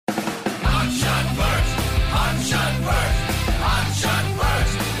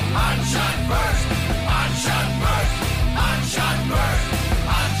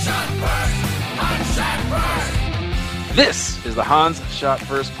This is the Hans Shot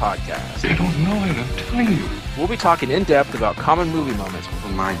First podcast. I don't know it, I'm telling you. We'll be talking in depth about common movie moments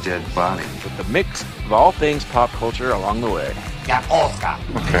My dead body. with the mix of all things pop culture along the way.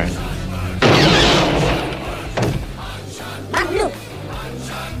 Okay.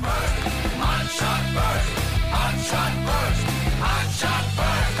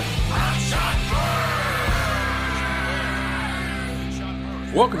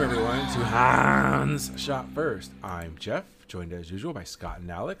 Welcome everyone to Hans Shot First. I'm Jeff, joined as usual by Scott and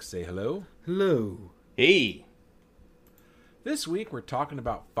Alex. Say hello. Hello. Hey. This week we're talking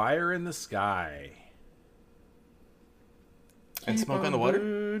about Fire in the Sky. And Smoke on the Water?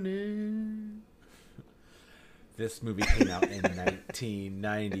 Burning. This movie came out in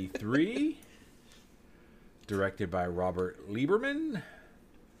 1993. Directed by Robert Lieberman.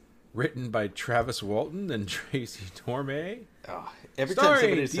 Written by Travis Walton and Tracy Torme. Oh, every Starring time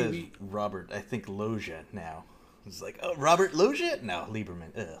somebody says DB Robert, I think Loggia now. It's like, oh, Robert Loggia? No,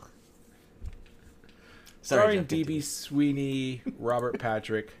 Lieberman. Ugh. Sorry, Starring Jeff, D.B. Sweeney, Robert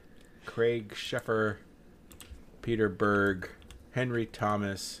Patrick, Craig Sheffer, Peter Berg, Henry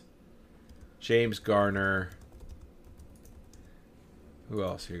Thomas, James Garner. Who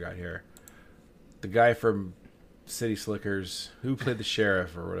else you got here? The guy from City Slickers. Who played the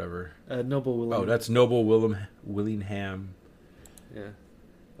sheriff or whatever? Noble Willingham. Oh, that's Noble Willingham. Yeah.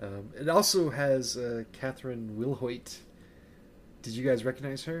 It also has Catherine Wilhoit. Did you guys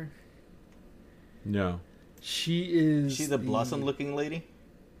recognize her? No. She is. She's the blossom-looking lady?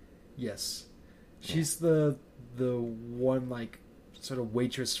 Yes. She's the one like sort of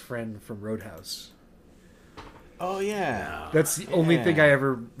waitress friend from Roadhouse. Oh, yeah. That's the only Yeah. thing I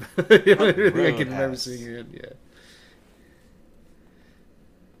ever. The only thing I can remember Roadhouse. seeing her in. Yeah.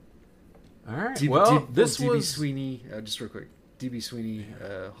 All right. D- well, D- this DB was Sweeney. Just real quick. DB Sweeney,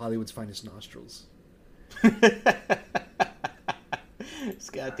 Hollywood's finest nostrils. God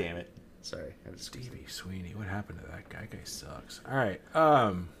damn it. Sorry, I just D.B. Sweeney. What happened to that guy? That guy sucks. All right.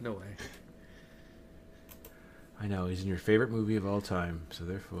 No way. I know he's in your favorite movie of all time, so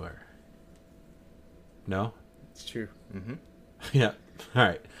therefore. No. It's true. Mm-hmm. Yeah. All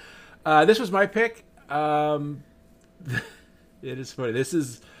right. This was my pick. It is funny. This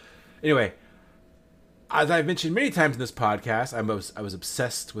is anyway. As I've mentioned many times in this podcast, I was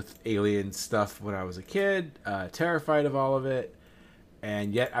obsessed with alien stuff when I was a kid. Terrified of all of it,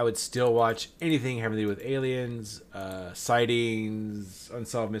 and yet I would still watch anything having to do with aliens, sightings,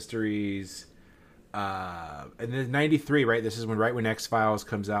 unsolved mysteries. And then '93, right? This is right when X-Files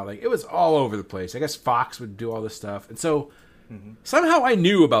comes out. Like it was all over the place. I guess Fox would do all this stuff, and so. Somehow I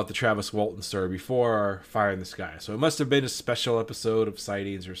knew about the Travis Walton story before Fire in the Sky. So it must have been a special episode of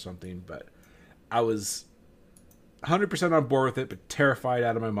Sightings or something. But I was 100% on board with it, but terrified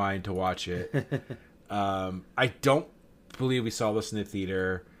out of my mind to watch it. I don't believe we saw this in the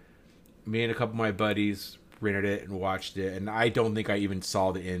theater. Me and a couple of my buddies rented it and watched it. And I don't think I even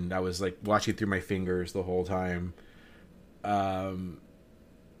saw the end. I was like watching through my fingers the whole time. Yeah,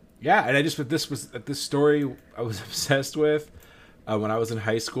 and I just this story I was obsessed with. When I was in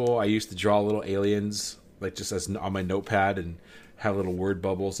high school, I used to draw little aliens like just as on my notepad and have little word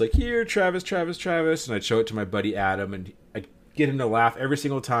bubbles like here Travis, Travis, Travis, and I'd show it to my buddy Adam, and I'd get him to laugh every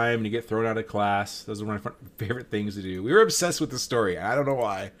single time, and he'd get thrown out of class. Those are one of my favorite things to do. We were obsessed with the story. I don't know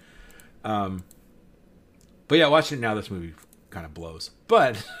why. But yeah, watching it now, this movie kind of blows.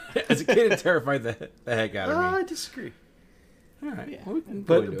 But as a kid, it terrified the heck out of me. I disagree. All right. Well, we can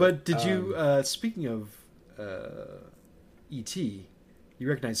go into But it. did you? Speaking of E.T., you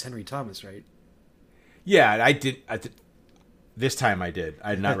recognize Henry Thomas, right? Yeah, I did. This time I did.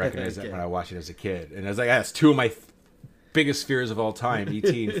 I did not recognize Okay. that when I watched it as a kid. And I was like, that's two of my biggest fears of all time,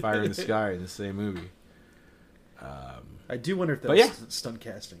 E.T. and Fire in the Sky in the same movie. I do wonder if that But was yeah. stunt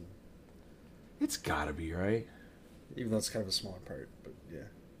casting, It's gotta be, right? even though it's kind of a smaller part. But yeah,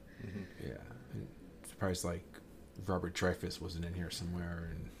 Yeah. I'm surprised, like, Robert Dreyfuss wasn't in here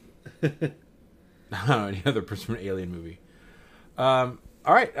somewhere. And I don't know, any other person from an alien movie. All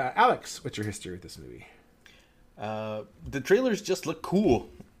right, Alex, what's your history with this movie? The trailers just look cool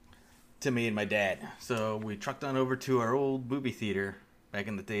to me and my dad. So we trucked on over to our old movie theater back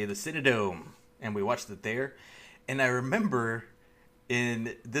in the day, the Cinedome, and we watched it there. And I remember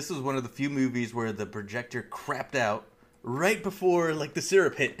this was one of the few movies where the projector crapped out right before like the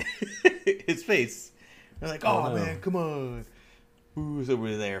syrup hit his face. They're like, oh man, come on. Ooh, so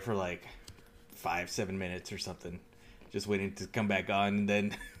we were there for like 5-7 minutes or something, just waiting to come back on, and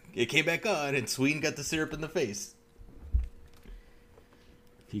then it came back on, and Sween got the syrup in the face.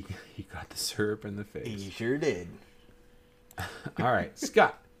 He got the syrup in the face. He sure did. All right,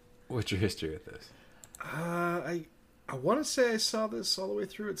 Scott, what's your history with this? I I want to say I saw this all the way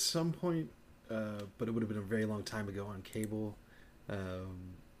through at some point, but it would have been a very long time ago on cable.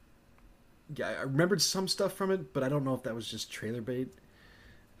 Yeah, I remembered some stuff from it, but I don't know if that was just trailer bait.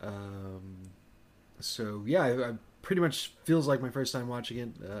 So yeah, I pretty much feels like my first time watching it.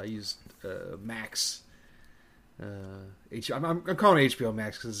 I used Max. I'm calling it HBO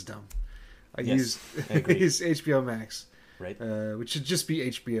Max because it's dumb. I used HBO Max, Right. Which should just be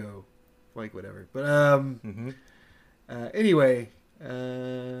HBO, like whatever. But anyway,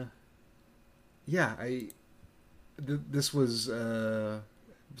 yeah, this was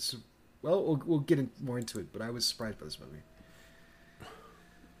well, we'll get more into it. But I was surprised by this movie.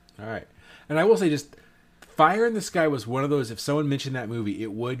 All right, and I will say, just Fire in the Sky was one of those. If someone mentioned that movie,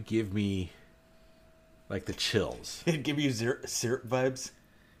 it would give me like the chills. It'd give you syrup vibes.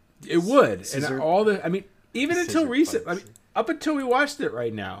 It would, Scissor- and all the. I mean, even until Scissor recent. vibes. I mean, up until we watched it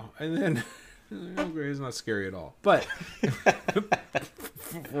right now, and then it's not scary at all. But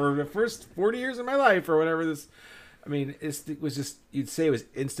for the first 40 years of my life, or whatever this, I mean, it was just, you'd say it was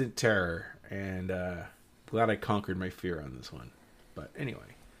instant terror, and glad I conquered my fear on this one. But anyway.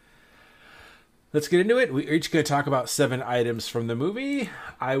 Let's get into it. We're each going to talk about 7 items from the movie.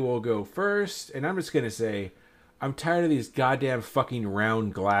 I will go first, and I'm just going to say, I'm tired of these goddamn fucking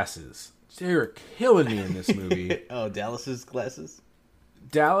round glasses. They're killing me in this movie. Oh, Dallas's glasses?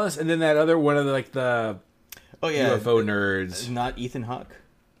 Dallas, and then that other one of the Oh, yeah. UFO nerds. Not Ethan Hawke?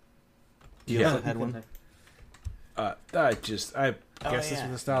 You Yeah. also had one? I guess this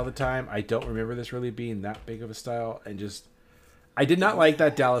was the style of the time. I don't remember this really being that big of a style, and just... I did not like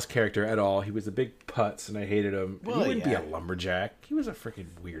that Dallas character at all. He was a big putz, and I hated him. Well, he wouldn't be yeah. a lumberjack. He was a freaking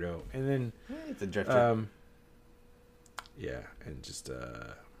weirdo. And then, It's a drifter. yeah, and just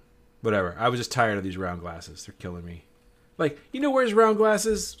whatever. I was just tired of these round glasses. They're killing me. Like, you know where's round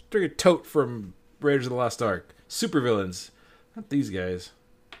glasses? Freaking Tote from Raiders of the Lost Ark. Supervillains. Not these guys.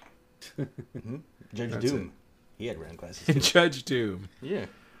 Judge that's Doom. He had round glasses. And too. Judge Doom. Yeah.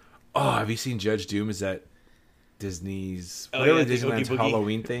 Oh, have you seen Judge Doom? Is that Disney's Oh, whatever yeah, the Disneyland's Oogie Boogie-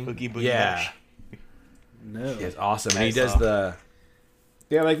 Halloween thing? Oogie Boogie yeah. Bash. No, It's awesome. And I he does saw.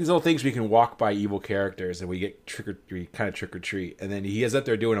 like these little things where you can walk by evil characters and we get trick or treat. And then he is up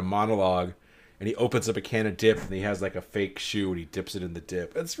there doing a monologue and he opens up a can of dip and he has like a fake shoe and he dips it in the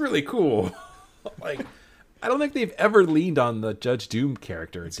dip. It's really cool. Like, I don't think they've ever leaned on the Judge Doom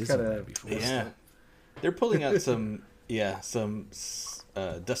character in Disneyland before. Yeah. They're pulling out some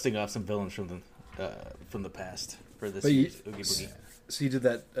dusting off some villains from the past for this But you- year's Oogie Boogie. So you did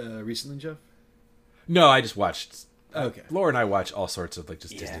that recently, Jeff? No, I just watched. Okay. Laura and I watch all sorts of like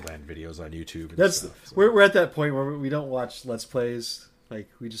just Yeah. Disneyland videos on YouTube. And That's stuff, so. we're at that point where we don't watch Let's Plays. Like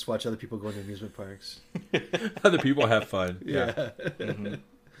we just watch other people going to amusement parks. Other people have fun. Yeah. Yeah.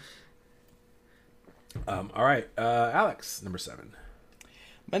 All right, Alex, number 7.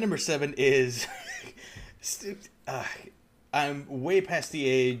 My number 7 is I'm way past the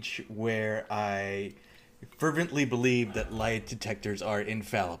age where I fervently believe that lie detectors are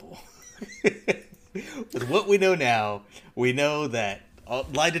infallible. With what we know now, we know that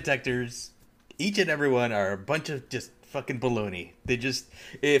lie detectors, each and every one, are a bunch of just fucking baloney. They just,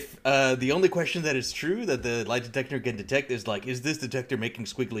 if the only question that is true that the lie detector can detect is like, is this detector making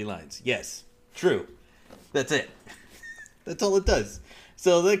squiggly lines? Yes, true. That's it. That's all it does.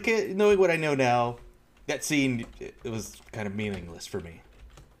 So knowing what I know now, that scene, it was kind of meaningless for me.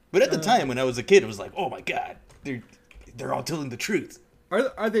 But at the time when I was a kid, it was like, oh my god, they're all telling the truth.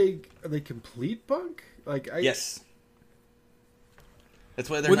 Are they complete bunk? Like Yes. That's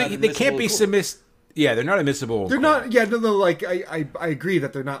why they're Well, not they can't be admissible in court. Yeah, they're not admissible. in they're court. not. Yeah, no. Like I agree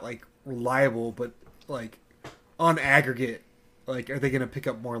that they're not like reliable, but like on aggregate, like are they going to pick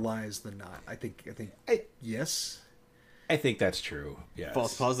up more lies than not? I think yes. I think that's true. Yes.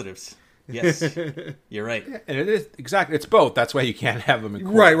 False positives. Yes, you're right. And it is exactly. It's both. That's why you can't have them in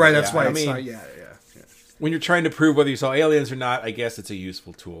court. Right. That's Yeah, why I it's mean, not. Yeah. when you're trying to prove whether you saw aliens or not, I guess it's a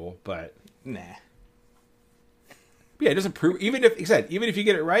useful tool. But Nah. yeah, it doesn't prove. Even if you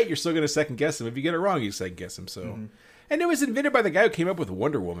get it right, you're still going to second guess them. If you get it wrong, you second guess them. So, and it was invented by the guy who came up with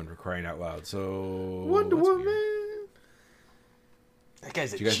Wonder Woman, for crying out loud. So Wonder that's Woman. weird. That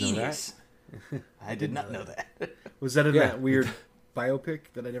guy's a Did you guys know genius. I did not know that. Was that in Yeah. that weird biopic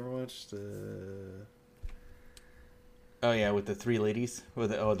that I never watched? Oh yeah, with the 3 ladies, or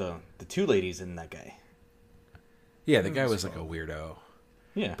the 2 ladies and that guy. Yeah, the guy was like a weirdo.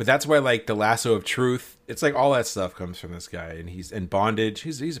 Yeah, But that's why, like, the lasso of truth, it's like all that stuff comes from this guy, and he's in bondage.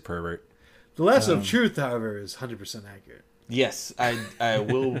 He's a pervert. The Lasso of Truth, however, is 100% accurate. yes, I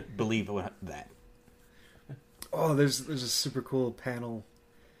will believe that. Oh, there's a super cool panel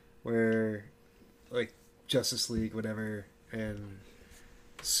where like Justice League, whatever, and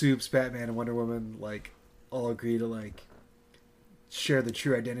Supes, Batman, and Wonder Woman like all agree to like share the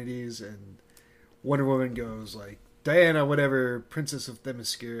true identities, and Wonder Woman goes like Diana, whatever, Princess of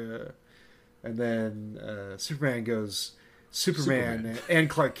Themyscira, and then Superman goes Superman. And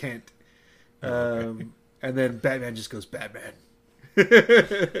Clark Kent, and then Batman just goes Batman.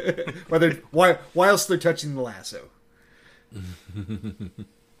 Whilst they're touching the lasso.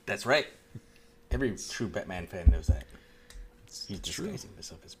 That's right. Every true Batman fan knows that. He's disguising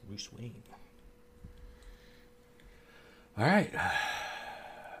himself as Bruce Wayne. All right.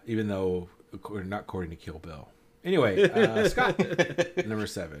 Even though, not according to Kill Bill. Anyway, Scott, number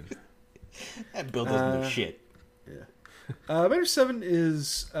 7. That Bill doesn't know shit. Yeah. Number 7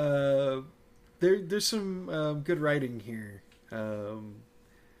 is there's some good writing here.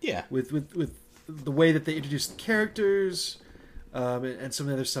 Yeah. With the way that they introduce the characters, and some of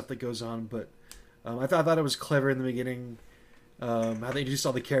the other stuff that goes on, but I thought it was clever in the beginning. How they introduced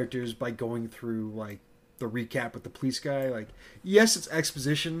all the characters by going through like the recap with the police guy. Like, yes, it's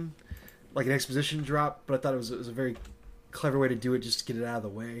exposition, like an exposition drop, but I thought it was a very clever way to do it, just to get it out of the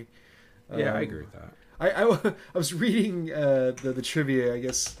way. Yeah, I agree with that. I was reading the trivia. I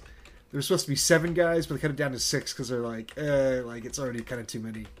guess there were supposed to be 7 guys, but they cut it down to 6 because they're like it's already kind of too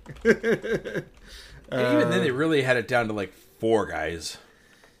many. And even then, they really had it down to like 4 guys.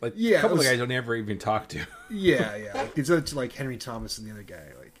 Like, yeah, a couple of guys don't ever even talk to. Yeah. Like, it's like Henry Thomas and the other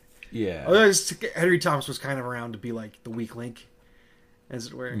guy. Like, yeah. Otherwise, Henry Thomas was kind of around to be like the weak link, as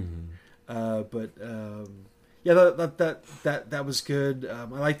it were. Mm-hmm. Yeah, that was good. I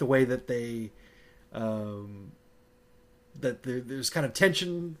like the way that they there's kind of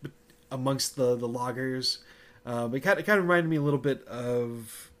tension amongst the loggers. It kind of reminded me a little bit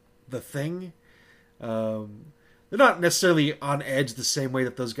of The Thing. They're not necessarily on edge the same way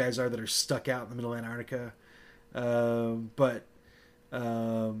that those guys are that are stuck out in the middle of Antarctica. But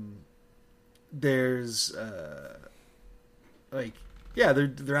there's they're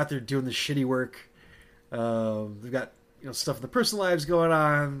out there doing the shitty work. They've got stuff in their personal lives going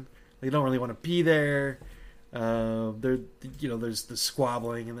on. They don't really want to be there. There's the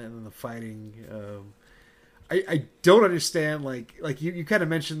squabbling and then the fighting. I don't understand like you kind of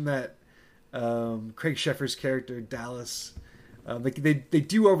mentioned that Craig Sheffer's character Dallas, they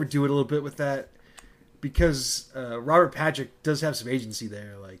do overdo it a little bit with that, because Robert Patrick does have some agency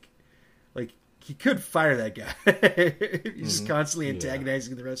there. Like he could fire that guy. He's just constantly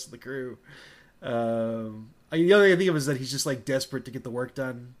antagonizing the rest of the crew. The only thing I think of is that he's just like desperate to get the work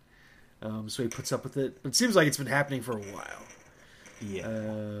done, so he puts up with it. But it seems like it's been happening for a while. Yeah,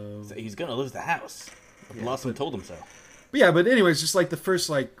 so he's gonna lose the house. Lawson told him so. But anyways, just like the first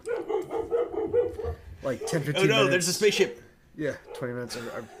like 10, 15 minutes. Oh no, there's a spaceship. Yeah, 20 minutes.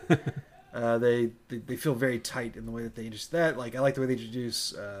 They feel very tight in the way that they introduce that. Like, I like the way they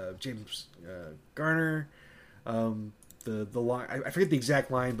introduce James Garner. The line, I forget the exact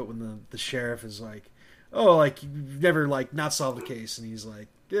line, but when the sheriff is like, "Oh, like you've never like not solved the case," and he's like,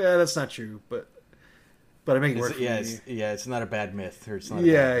 "Yeah, that's not true, but I make it work for you." It's not a bad myth, or it's not.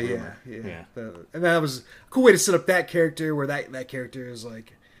 Yeah. And that was a cool way to set up that character, where that character is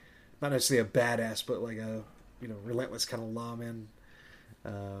like not necessarily a badass, but like a relentless kind of lawman.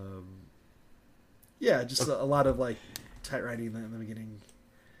 Just a lot of like tight writing in the beginning.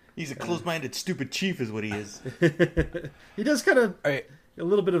 He's a closed-minded, stupid chief, is what he is. He does kind of a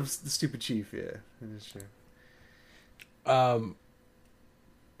little bit of the stupid chief, yeah. That's true. I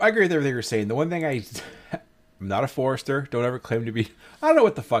agree with everything you're saying. The one thing I'm not a forester. Don't ever claim to be. I don't know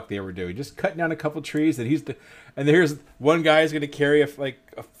what the fuck they were doing. Just cutting down a couple trees, and here's one guy's going to carry a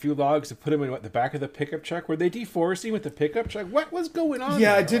few logs to put them in the back of the pickup truck. Were they deforesting with the pickup truck? What was going on?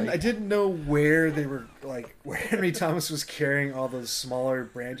 Yeah, there? I didn't know where they were where Henry Thomas was carrying all those smaller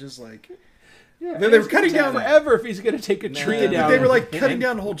branches. Yeah, they were cutting down forever if he's going to take a tree down. They were cutting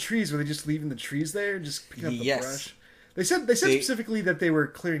down whole trees. Were they just leaving the trees there and just picking up the brush? They said specifically that they were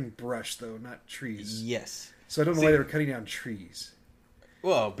clearing brush though, not trees. Yes. So I don't know why they were cutting down trees.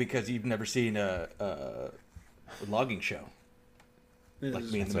 Well, because you've never seen a logging show. Like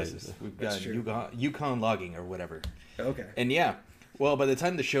me and the missus. We've got Yukon Logging or whatever. Okay. And well, by the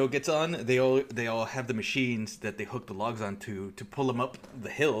time the show gets on, they all have the machines that they hook the logs onto to pull them up the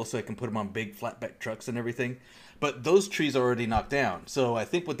hill so they can put them on big flatbed trucks and everything. But those trees are already knocked down. So I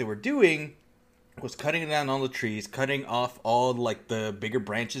think what they were doing was cutting down all the trees, cutting off all the bigger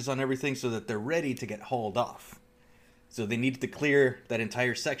branches on everything so that they're ready to get hauled off. So they needed to clear that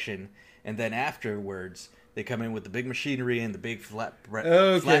entire section, and then afterwards they come in with the big machinery and the big flat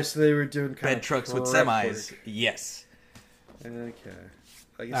so they were doing kind bed of trucks with semis. Yes. Okay.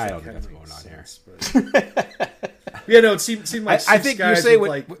 I guess I that don't think kinda that's makes going on here. sense, but... Yeah, no, it seemed like I six think you're guys saying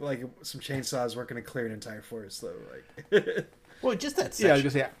with what- like some chainsaws weren't going to clear an entire forest, though. Like, Well, just that Yeah, I was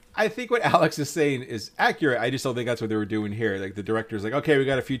section. gonna say. I think what Alex is saying is accurate. I just don't think that's what they were doing here. Like the director's like, okay, we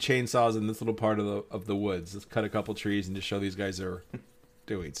got a few chainsaws in this little part of the woods. Let's cut a couple trees and just show these guys are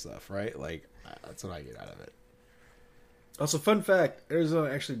doing stuff, right? Like that's what I get out of it. also, fun fact: Arizona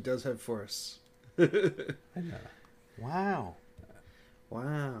actually does have forests. Wow.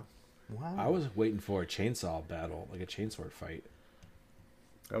 Wow, Wow. I was waiting for a chainsaw battle, like a chainsaw fight.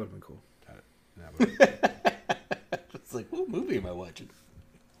 that would have been cool. That would- It's like, what movie am I watching?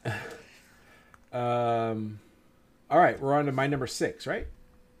 All right, we're on to my number 6, right?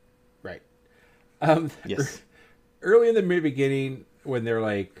 Right. Yes. Early in the beginning, when they're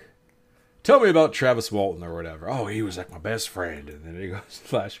like, "Tell me about Travis Walton" or whatever. Oh, he was like my best friend, and then it goes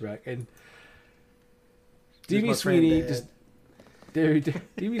flashback, and He's DB my friend, Sweeney Dad. just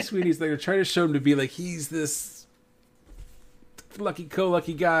DB Sweeney's like they're trying to show him to be like he's this lucky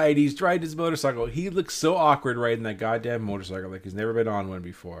guy, and he's riding his motorcycle. He looks so awkward riding that goddamn motorcycle, like he's never been on one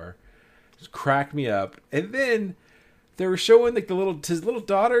before. Just cracked me up. And then they were showing like his little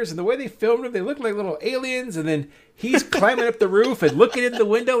daughters, and the way they filmed them, they look like little aliens. And then he's climbing up the roof and looking in the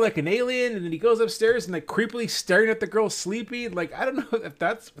window like an alien. And then he goes upstairs and like creepily staring at the girl sleeping. Like I don't know if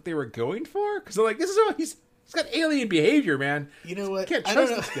that's what they were going for, because they're like, this is all he's got alien behavior, man. You know what? Can't I don't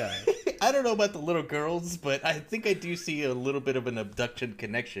trust know. this guy. I don't know about the little girls, but I think I do see a little bit of an abduction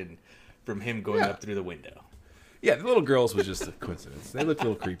connection from him going Yeah. up through the window. Yeah, the little girls was just a coincidence. They look a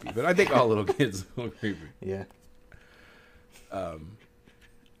little creepy, but I think all little kids look a little creepy. Yeah.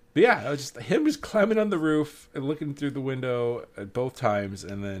 But yeah, it was just him just climbing on the roof and looking through the window at both times,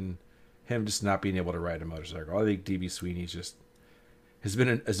 and then him just not being able to ride a motorcycle. I think DB Sweeney's just has been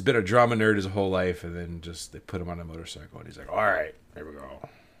a drama nerd his whole life, and then just they put him on a motorcycle, and he's like, "All right, here we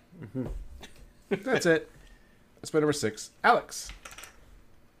go." That's it. That's my number 6. Alex.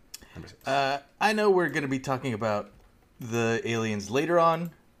 Number 6. I know we're going to be talking about the aliens later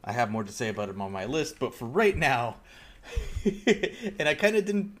on. I have more to say about them on my list, but for right now, and I kind of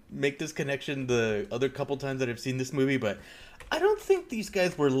didn't make this connection the other couple times that I've seen this movie, but I don't think these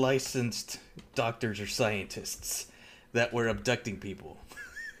guys were licensed doctors or scientists that were abducting people.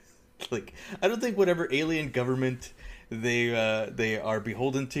 Like, I don't think whatever alien government they are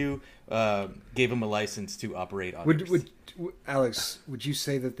beholden to gave them a license to operate on Earth. Would Alex? Would you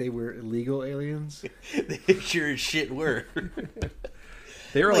say that they were illegal aliens? They sure as shit were.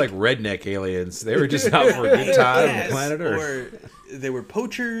 They were like redneck aliens. They were just out for a good time on Yes, planet Earth. or they were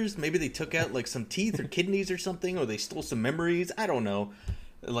poachers. Maybe they took out like some teeth or kidneys or something, or they stole some memories. I don't know,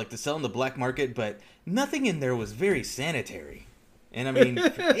 like to sell in the black market. But nothing in there was very sanitary. And I mean,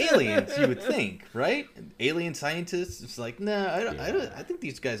 for aliens, you would think, right? Alien scientists, it's like, nah, I think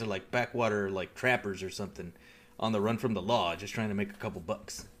these guys are like backwater, like trappers or something, on the run from the law, just trying to make a couple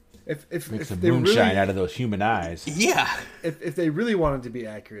bucks. If Make some they moonshine really, out of those human eyes. Yeah, if they really wanted to be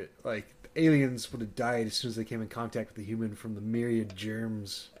accurate, like aliens would have died as soon as they came in contact with the human from the myriad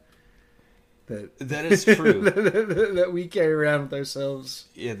germs that that is true. that we carry around with ourselves.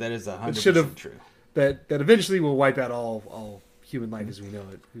 Yeah, that is 100% should've- true. That eventually will wipe out all human life as we know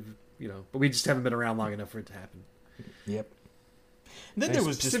it. But we just haven't been around long enough for it to happen. Yep. And then there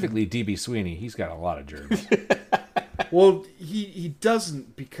was just specifically DB Sweeney. He's got a lot of germs. Well, he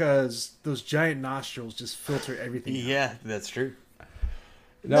doesn't, because those giant nostrils just filter everything out. yeah, that's true.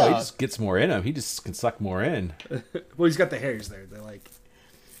 No, he No. just gets more in him. He just can suck more in. Well, he's got the hairs there. They're like,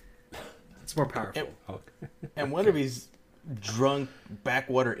 it's more powerful. And one of these drunk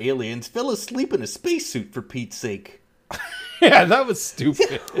backwater aliens fell asleep in a spacesuit, for Pete's sake. Yeah, that was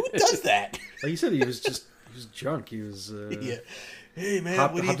stupid. Who does that? Like you said, he was drunk. He was Yeah. Hey man,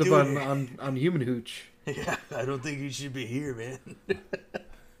 hopped what are you up doing? on human hooch. Yeah, I don't think you should be here, man.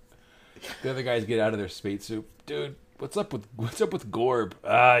 The other guys get out of their spacesuit. Dude, what's up with Gorb?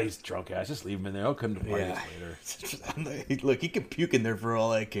 Ah, he's drunk ass. Just leave him in there. I'll come to parties later. Look, he can puke in there for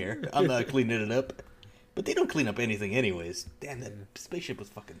all I care. I'm not cleaning it up. But they don't clean up anything anyways. Damn, that spaceship was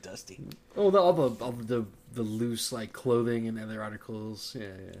fucking dusty. Oh, all the loose like clothing and other articles. Yeah.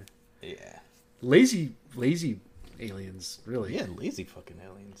 Yeah. Lazy aliens, really. Yeah, lazy fucking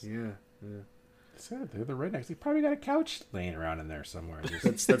aliens. Yeah. So they're the rednecks. They probably got a couch laying around in there somewhere.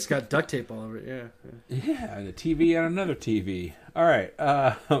 Just- That's got duct tape all over it. Yeah. yeah, and a TV on another TV. All right.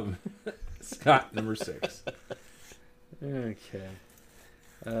 Scott, number 6. Okay.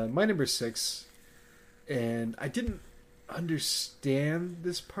 My number 6, and I didn't understand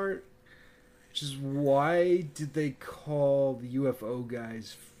this part, which is why did they call the UFO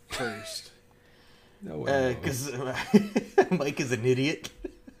guys first? No way. Because Mike is an idiot.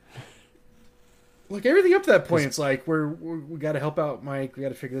 like everything up to that point, it's like we got to help out Mike. We got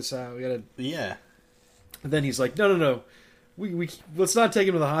to figure this out. We got to. Yeah. And then he's like, no. We let's not take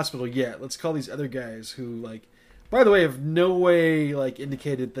him to the hospital yet. Let's call these other guys who, like, by the way, have no way like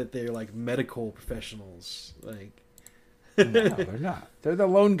indicated that they're like medical professionals. Like, No, they're not. They're the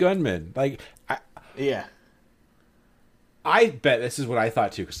lone gunmen. Like, Yeah. I bet this is what I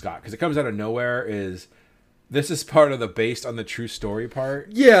thought too, Scott, because it comes out of nowhere. This is part of the based on the true story part?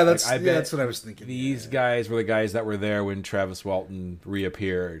 yeah, that's Like, I bet that's what I was thinking. These guys were the guys that were there when Travis Walton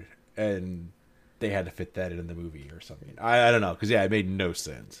reappeared, and they had to fit that in the movie or something. I don't know, because it made no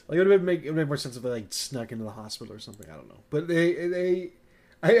sense. Like, it would make more sense if they like snuck into the hospital or something. I don't know, but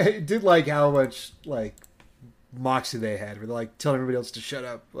I did like how much like moxie they had, where they're like telling everybody else to shut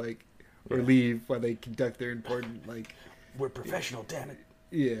up, like, or leave while they conduct their important, like, We're professional, damn it.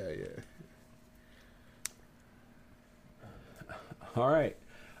 yeah. All right.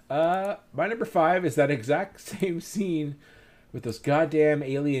 My number 5 is that exact same scene with those goddamn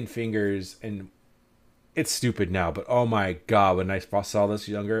alien fingers, and it's stupid now, but oh my god, when I saw this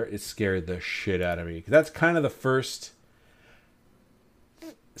younger, it scared the shit out of me. 'Cause that's kind of the first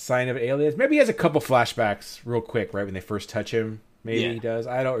sign of aliens. Maybe he has a couple flashbacks real quick, right, when they first touch him. Maybe he does.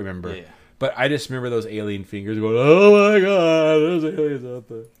 I don't remember. Yeah. But I just remember those alien fingers going, oh my god, there's aliens out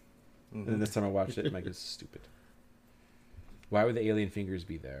there. And then this time I watched it, I'm like, this is stupid. Why would the alien fingers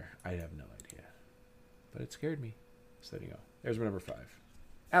be there? I have no idea. But it scared me. So there you go. There's my number 5.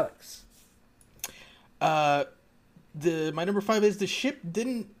 Alex. My number 5 is the ship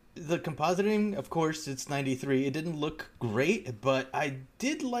the compositing, of course, it's 93. It didn't look great, but I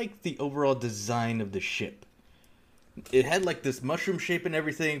did like the overall design of the ship. It had like this mushroom shape and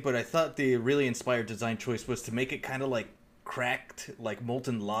everything, but I thought the really inspired design choice was to make it kind of like cracked, like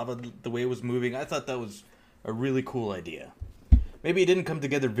molten lava the way it was moving. I thought that was a really cool idea. Maybe it didn't come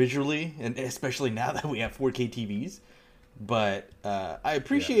together visually, and especially now that we have 4K TVs. But I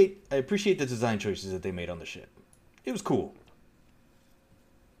appreciate the design choices that they made on the ship. It was cool.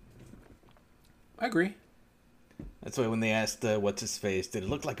 I agree. That's why when they asked what's his face, did it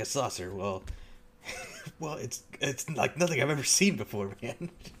look like a saucer? Well, it's like nothing I've ever seen before,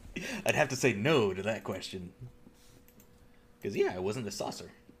 man. I'd have to say no to that question. Because it wasn't a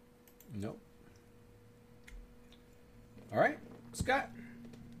saucer. Nope. All right, Scott.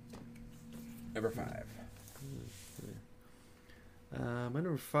 Number 5. My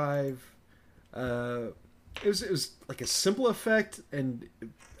number 5, it was like a simple effect, and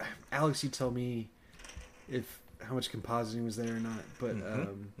Alex, you tell me if how much compositing was there or not, but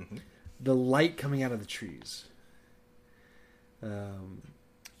the light coming out of the trees.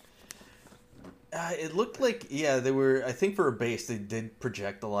 It looked like, they were, I think for a base, they did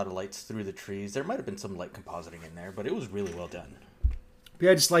project a lot of lights through the trees. There might have been some light compositing in there, but it was really well done.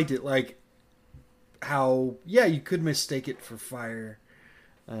 Yeah, I just liked it, like how, you could mistake it for fire,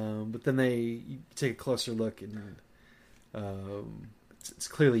 but then you take a closer look and it's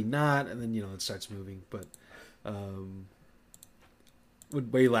clearly not, and then, it starts moving, but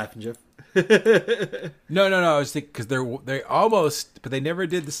why are you laughing, Jeff? No. I was thinking because they almost, but they never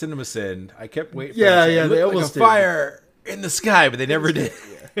did the CinemaSin. I kept waiting. For Yeah, it they looked almost like a fire in the sky, but they never did.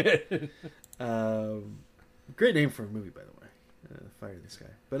 Great name for a movie, by the way, Fire in the Sky.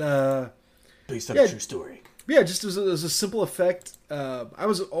 But based on a true story. Yeah, just as a simple effect. I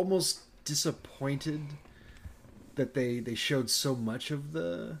was almost disappointed that they showed so much of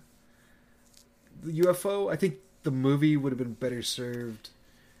the UFO. I think the movie would have been better served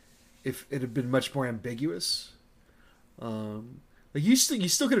if it had been much more ambiguous. Like you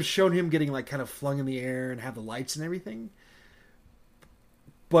still could have shown him getting like kind of flung in the air and have the lights and everything,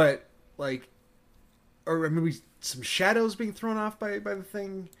 but like, or maybe some shadows being thrown off by the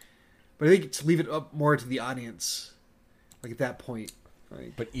thing. But I think to leave it up more to the audience, like at that point.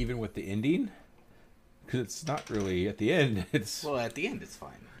 Like, But even with the ending, because it's not really at the end. It's Well, at the end, it's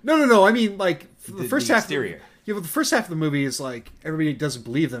fine. no. I mean, like the first half. Exterior. Yeah, but the first half of the movie is like everybody doesn't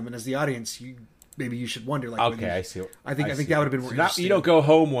believe them, and as the audience, you should wonder. Like, okay. I see. I think that would have been more So interesting. you don't go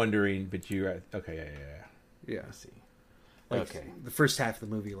home wondering, but you. Okay. Yeah. Yeah. I see. Like, Okay. The first half of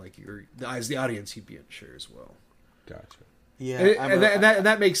the movie, like as the audience, you'd be unsure as well. Gotcha. Yeah. And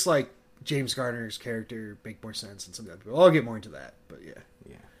that makes like James Garner's character make more sense and some of that. I'll get more into that, but yeah.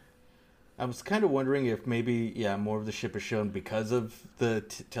 Yeah. I was kind of wondering if maybe, more of the ship is shown because of the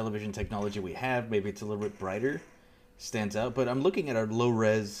television technology we have. Maybe it's a little bit brighter, stands out. But I'm looking at our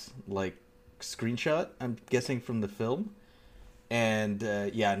low-res, like, screenshot, I'm guessing from the film. And,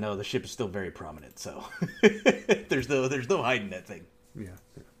 the ship is still very prominent, so there's no hiding that thing. Yeah.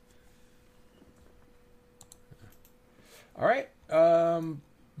 All right.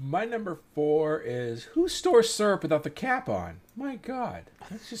 My number 4 is who stores syrup without the cap on? My God,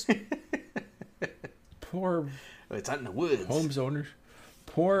 that's just poor It's out in the woods. homes owners,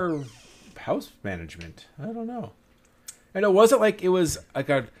 poor house management. I don't know. And it wasn't like it was like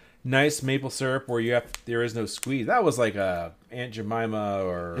a nice maple syrup where there is no squeeze. That was like a Aunt Jemima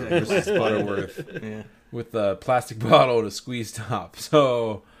or Mrs. Butterworth Yeah. with a plastic bottle and a squeeze top.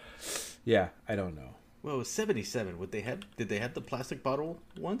 So, yeah, I don't know. Well, it was 77. Did they have the plastic bottle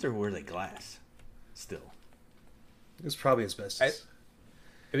ones, or were they glass? Still, It's probably asbestos.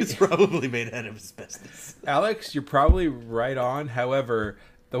 I mean, it's probably made out of asbestos. Alex, you're probably right on. However,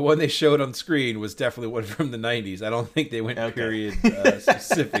 the one they showed on screen was definitely one from the 90s. I don't think they went period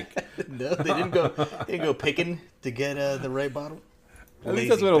specific. No, they didn't go. They didn't go picking to get the right bottle. At least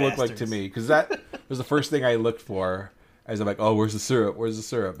that's what it looked like to me, because that was the first thing I looked for. As I'm like, oh, where's the syrup? Where's the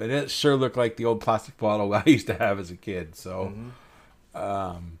syrup? And it sure looked like the old plastic bottle I used to have as a kid. So,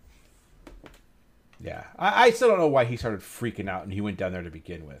 yeah. I still don't know why he started freaking out and he went down there to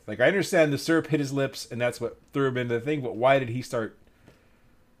begin with. Like, I understand the syrup hit his lips and that's what threw him into the thing, but why did he start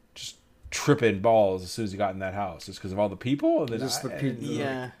just tripping balls as soon as he got in that house? Just because of all the people? And then Just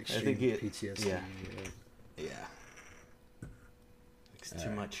yeah, I extreme think PTSD. yeah. Yeah. It's too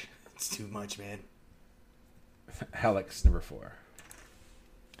much. It's too much, man. Alex, number 4.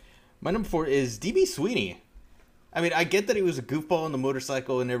 My number 4 is DB Sweeney. I mean, I get that he was a goofball on the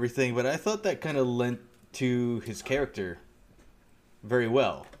motorcycle and everything, but I thought that kind of lent to his character very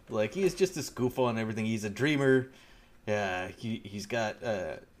well. Like, he is just this goofball and everything. He's a dreamer. He's got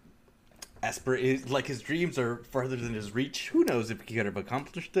like, his dreams are farther than his reach. Who knows if he could have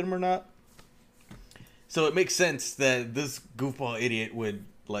accomplished them or not? So it makes sense that this goofball idiot would,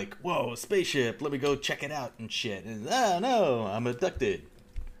 like, whoa, a spaceship, let me go check it out and shit. And, no, I'm abducted.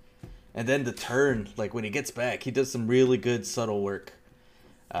 And then the turn, like, when he gets back, he does some really good subtle work.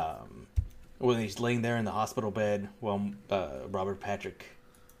 When he's laying there in the hospital bed while Robert Patrick,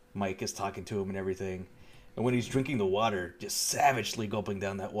 Mike, is talking to him and everything. And when he's drinking the water, just savagely gulping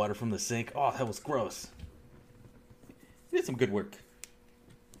down that water from the sink. Oh, that was gross. He did some good work.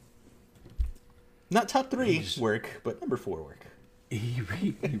 Not top 3 work, but number 4 work. He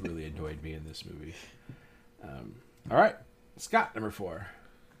really annoyed me in this movie. All right. Scott, number 4.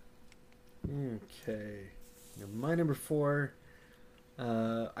 Okay. Now, my number 4.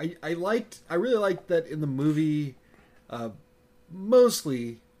 I really liked that in the movie.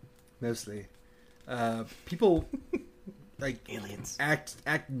 Mostly, people like Aliens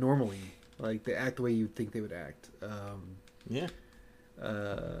act normally. Like they act the way you'd think they would act. Yeah.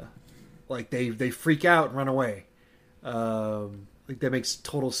 Like they freak out and run away. Like that makes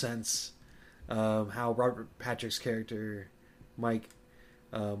total sense. How Robert Patrick's character, Mike,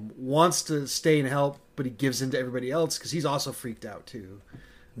 wants to stay and help, but he gives in to everybody else because he's also freaked out too.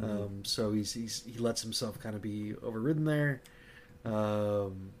 So he lets himself kind of be overridden there. I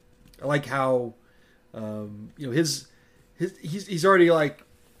like how he's already like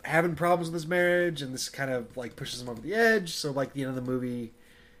having problems with his marriage, and this kind of like pushes him over the edge. So like the end of the movie,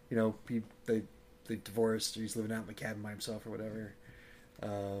 they divorced, or he's living out in the cabin by himself or whatever.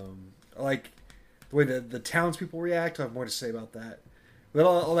 I like the way the townspeople react. I have more to say about that. But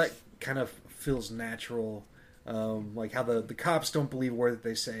all that kind of feels natural. Like how the cops don't believe a word that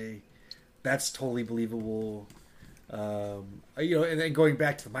they say. That's totally believable. And then going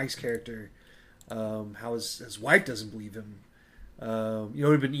back to Mike's character, how his wife doesn't believe him. It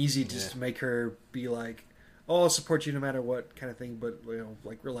would have been easy just to make her be like, "Oh, I'll support you no matter what," kind of thing. But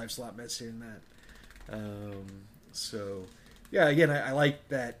like real life's a lot messier than that. So yeah, again, I like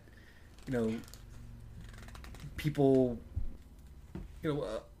that. People,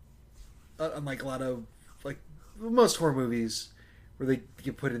 unlike a lot of like most horror movies, where they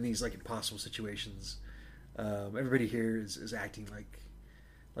get put in these like impossible situations. Everybody here is acting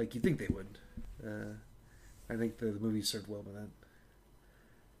like you think they would. I think the movie served well by that.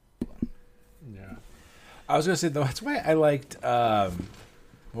 Yeah. I was going to say, though, that's why I liked, what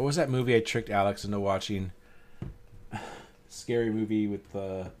was that movie I tricked Alex into watching? Scary movie with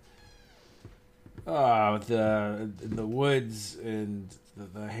the woods and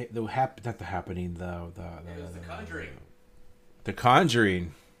not the happening, though. It was The Conjuring. The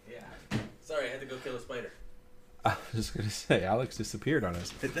Conjuring. Yeah. Sorry, I had to go kill a spider. I was just going to say, Alex disappeared on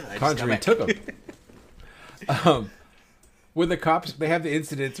us. No, I just got Conjuring back. took him. When the cops, they have the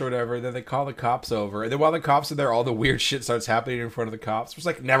incidents or whatever, then they call the cops over. And then while the cops are there, all the weird shit starts happening in front of the cops, which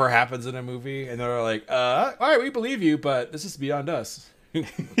like never happens in a movie. And they're like, all right, we believe you, but this is beyond us.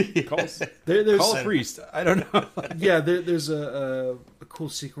 Call a priest. I don't know. Yeah, there's a cool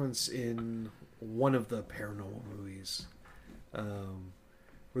sequence in one of the paranormal movies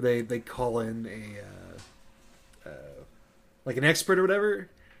where they call in like an expert or whatever,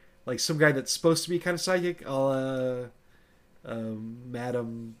 like some guy that's supposed to be kind of psychic.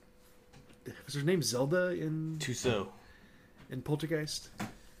 Madam, was her name Zelda in Tussaud. Poltergeist?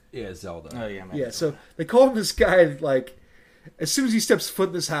 Yeah, Zelda. Oh yeah, man. Yeah, so they call him this guy, like, as soon as he steps foot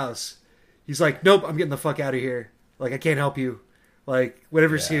in this house, he's like, nope, I'm getting the fuck out of here. Like, I can't help you. Like,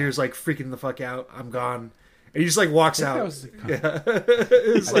 whatever's here is, like, freaking the fuck out. I'm gone. And he just, like, walks out. That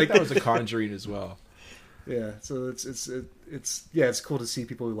It's I like, think that was a Conjuring as well. yeah, so it's cool to see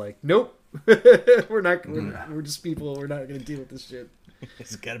people who like, nope, we're just people. We're not going to deal with this shit.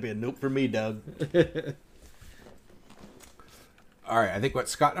 It's got to be a nope for me, Doug. All right, I think what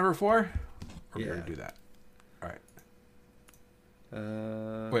Scott number 4. Or we Yeah. already do that. All right.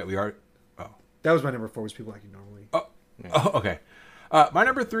 Uh, Wait, we are. Oh. that was my number 4. Was people acting normally? Oh. Okay. My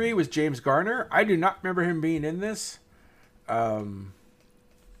number 3 was James Garner. I do not remember him being in this. He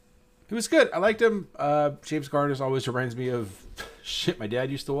was good. I liked him. James Garner always reminds me of shit my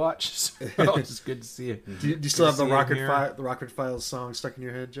dad used to watch. So it's just good to see it. Do you still have the see him Rocket here. the Rocket Files song stuck in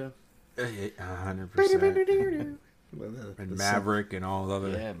your head, Joe? 100%. And Maverick and all the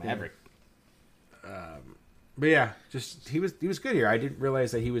other. Yeah, Maverick. But yeah, just he was good here. I didn't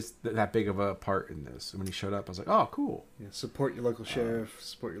realize that he was that big of a part in this. And when he showed up, I was like, oh, cool. Yeah, support your local sheriff.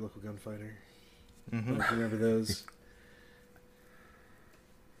 Support your local gunfighter. Remember those.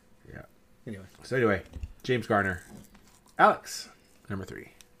 Yeah. Anyway, So anyway, James Garner. Alex, number 3.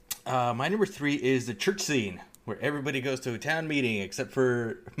 My number 3 is the church scene, where everybody goes to a town meeting except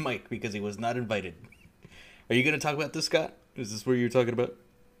for Mike because he was not invited. Are you going to talk about this, Scott? Is this where you're talking about?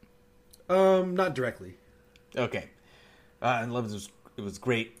 not directly. Okay. I love this. It was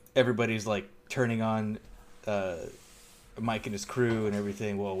great. Everybody's like turning on Mike and his crew and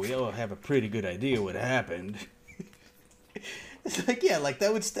everything. Well, we all have a pretty good idea what happened. It's like, yeah, like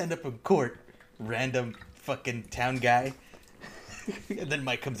that would stand up in court. Random fucking town guy. And then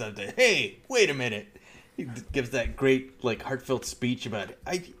Mike comes out and says, hey, wait a minute. He gives that great, like, heartfelt speech about,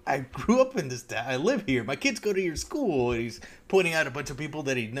 I grew up in this town. I live here. My kids go to your school. And he's pointing out a bunch of people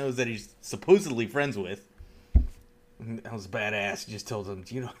that he knows that he's supposedly friends with. And that was badass. He just told him,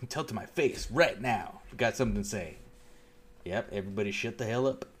 tell it to my face right now. You got something to say. Yep, everybody shut the hell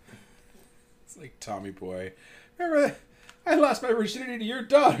up. It's like Tommy Boy. Remember that? I lost my virginity to your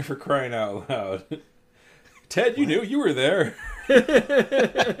daughter, for crying out loud. Ted, you knew you were there.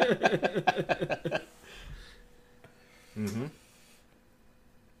 Mm-hmm.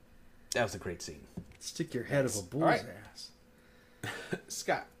 That was a great scene. Stick your head up a bull's right. ass.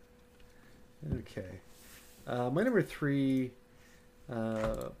 Scott. Okay. My number 3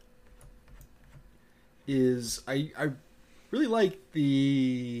 is I really like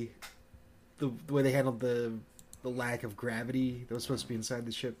the way they handled the lack of gravity that was supposed to be inside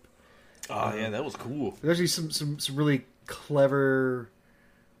the ship. Oh, yeah, that was cool. There's actually some really clever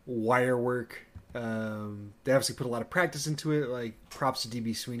wire work. They obviously put a lot of practice into it. Like, props to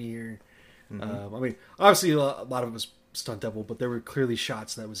DB Sweeney here. I mean, obviously a lot of it was stunt double, but there were clearly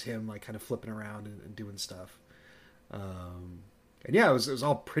shots that was him, like, kind of flipping around and doing stuff. And yeah, it was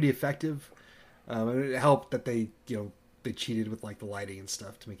all pretty effective. And it helped that they cheated with, like, the lighting and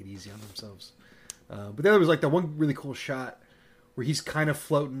stuff to make it easy on themselves. But then there was, like, that one really cool shot where he's kind of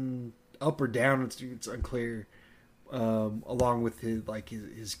floating up or down. It's unclear. Along with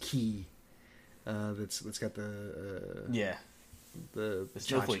his key. That's got the the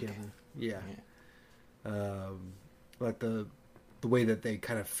snowflake. Yeah. But the way that they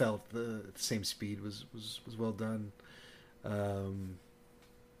kind of felt at the same speed was well done.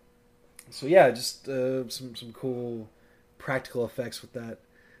 So yeah, just some cool practical effects with that.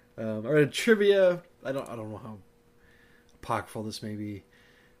 I read a trivia. I don't know how apocryphal this may be,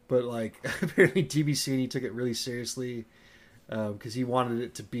 but like apparently DB took it really seriously because he wanted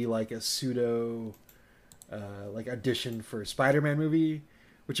it to be like a pseudo like audition for a Spider-Man movie,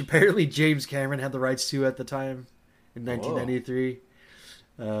 which apparently James Cameron had the rights to at the time in 1993.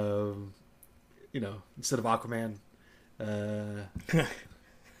 Instead of Aquaman.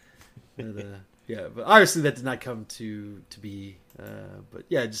 Yeah, but obviously that did not come to be. But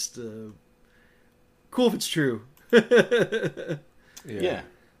yeah, just cool if it's true. Yeah.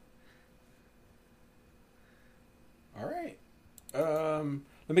 All right.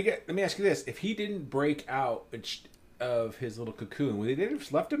 Let me ask you this: if he didn't break out of his little cocoon, would they have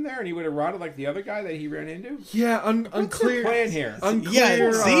just left him there and he would have rotted like the other guy that he ran into? Yeah, What's unclear. their plan here?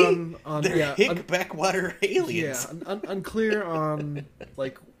 Unclear see? on They're hick backwater aliens. Yeah, unclear on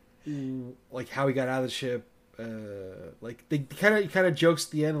like how he got out of the ship. Like they kind of jokes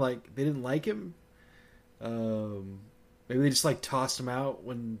at the end like they didn't like him. And Maybe they just like tossed him out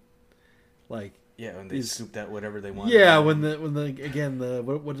when, like, Yeah, and they scooped out whatever they wanted. yeah, when the again the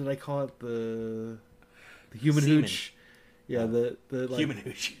what did I call it, the human Semen. hooch? Yeah, the like, Human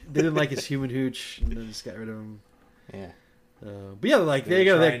hooch. they didn't like his human hooch, and they just got rid of him. Yeah. But yeah, like there you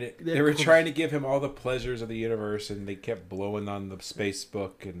go. They were trying to give him all the pleasures of the universe, and they kept blowing on the space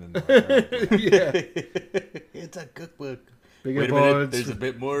book, and then yeah, It's a cookbook. bigger Wait a minute, boards, there's a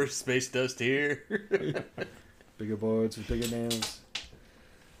bit more space dust here. bigger boards with bigger nails.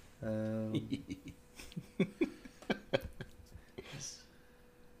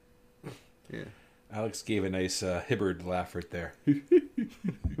 Yeah. Alex gave a nice Hibbard laugh right there.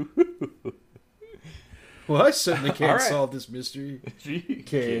 Well, I certainly can't All right. solve this mystery.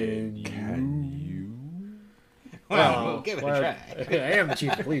 Can you? Can you? Well, we'll give it a try. I am the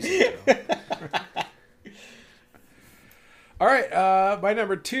chief of police. All right, my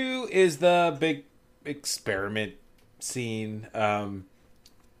number 2 is the big experiment scene.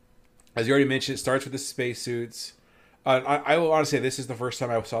 As you already mentioned, it starts with the spacesuits. I will honestly say this is the first time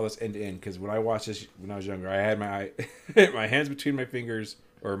I saw this end to end, because when I watched this when I was younger, I had my my hands between my fingers,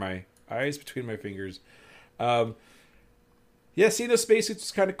 or my eyes between my fingers. Yeah, seeing those spacesuits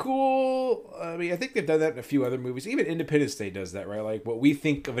is kind of cool. I mean, I think they've done that in a few other movies. Even Independence Day does that, right? Like, what we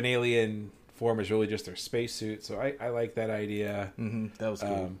think of an alien form is really just their spacesuit. So I like that idea. Mm-hmm. That was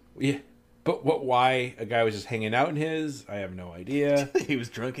cool. Yeah, but why a guy was just hanging out in his, I have no idea. He was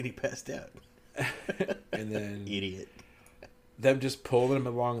drunk and he passed out. And then Idiot. them just pulling him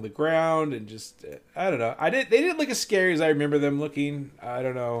along the ground and just I don't know. They didn't look as scary as I remember them looking. I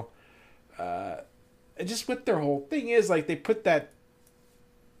don't know. And just what their whole thing is, like, they put that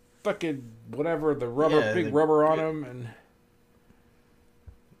fucking whatever, the rubber, big rubber on them, and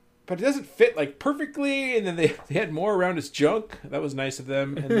but it doesn't fit like perfectly. And then they had more around his junk. That was nice of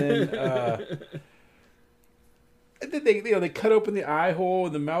them. And then they cut open the eye hole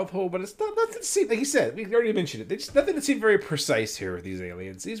and the mouth hole, but it's not nothing to see. Like you said, we already mentioned it. They just nothing that seemed very precise here with these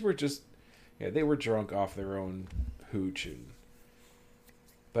aliens. These were just they were drunk off their own hooch.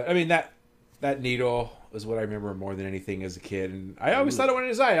 But I mean that needle was what I remember more than anything as a kid, and I always thought it went in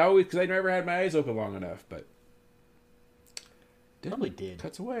his eye, because I never had my eyes open long enough. But Probably did.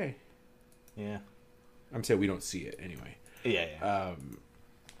 cuts away. Yeah. I'm saying we don't see it anyway. Yeah.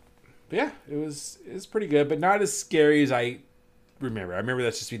 But yeah, it was pretty good, but not as scary as I remember. I remember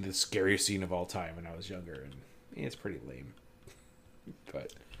that's just being the scariest scene of all time when I was younger, and it's pretty lame.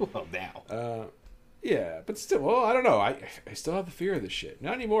 But Well, now. yeah, but still, well, I don't know. I still have the fear of this shit.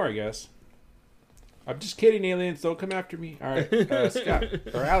 Not anymore, I guess. I'm just kidding, aliens. Don't come after me. All right, Scott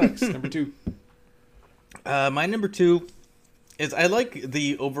or Alex, number 2. My number 2 is I like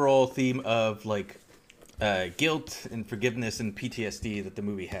the overall theme of like guilt and forgiveness and PTSD that the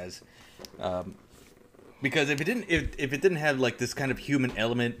movie has. Because if it didn't have like this kind of human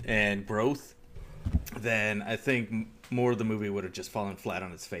element and growth, then I think more of the movie would have just fallen flat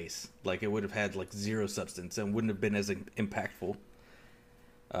on its face. Like, it would have had like zero substance and wouldn't have been as impactful.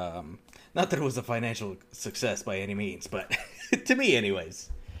 Not that it was a financial success by any means, but to me anyways.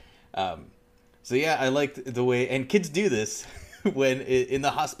 So yeah, I liked the way, and kids do this when in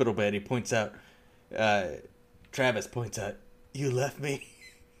the hospital bed he points out, Travis points out, "You left me."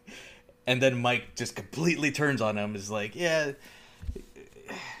 And then Mike just completely turns on him, is like, yeah,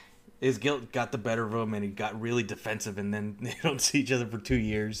 his guilt got the better of him and he got really defensive, and then they don't see each other for 2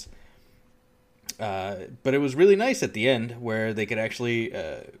 years. But it was really nice at the end where they could actually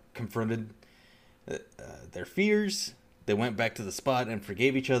confronted their fears. They went back to the spot and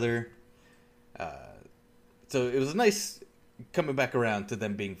forgave each other. So it was nice coming back around to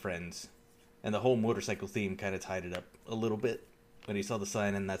them being friends. And the whole motorcycle theme kind of tied it up a little bit when he saw the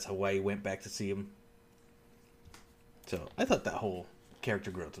sign, and that's why he went back to see him. So I thought that whole character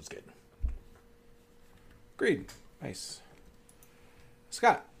growth was good. Agreed. Nice.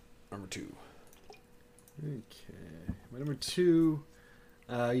 Scott, number 2. Okay, my number 2.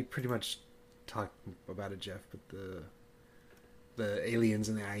 You pretty much talked about it, Jeff, but the aliens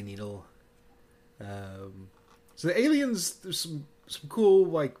and the eye needle. So the aliens, there's some cool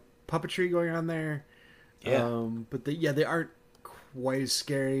like puppetry going on there. Yeah. But they aren't quite as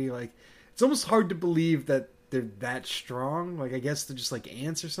scary. Like, it's almost hard to believe that they're that strong. Like, I guess they're just like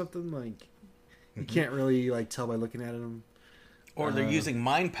ants or something. Like, you can't really like tell by looking at them. Or they're using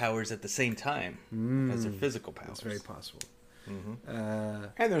mind powers at the same time as their physical powers. It's very possible. And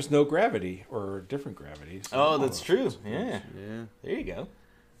there's no gravity or different gravities. Oh, that's true. Yeah. Yeah. There you go.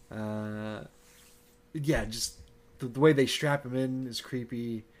 Yeah, just the way they strap him in is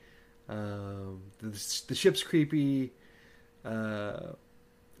creepy. The ship's creepy, but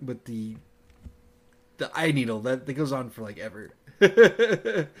the the eye needle that goes on for like ever.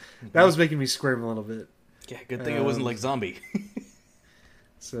 That was making me squirm a little bit. Yeah, good thing it wasn't like Zombie.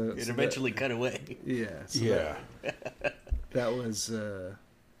 So It eventually cut away. yeah, so Yeah. that was a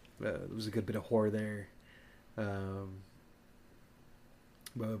good bit of horror there.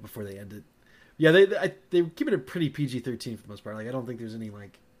 Well, before they ended, yeah, they keep it a pretty PG-13 for the most part. Like I don't think there's any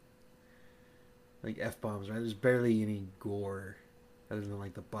like F-bombs, right? There's barely any gore other than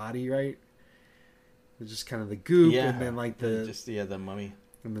like the body, right? It's just kind of the goop, and then like the mummy,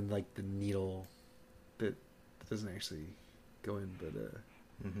 and then like the needle that doesn't actually go in, but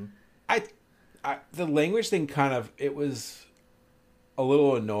the language thing kind of, it was a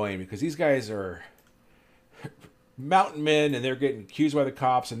little annoying because these guys are mountain men and they're getting accused by the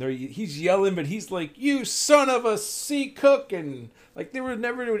cops and he's yelling, but he's like, "You son of a sea cook," and like they were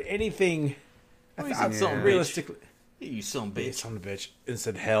never doing anything. Realistically, you son of a bitch. Son of a bitch, and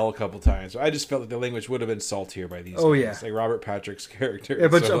said hell a couple times. I just felt like the language would have been saltier by these. Oh, guys. Like Robert Patrick's character. Yeah,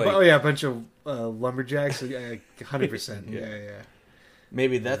 a bunch of lumberjacks. 100%. Yeah.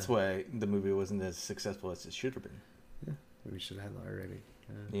 Maybe that's why the movie wasn't as successful as it should have been. Yeah, we should have that already.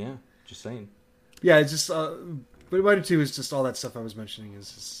 Yeah, just saying. Yeah, it's just. But about it too is just all that stuff I was mentioning.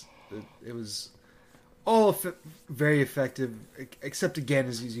 Is just it was all very effective, except again,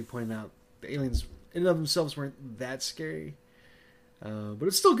 as you pointed out, the aliens in and of themselves weren't that scary. But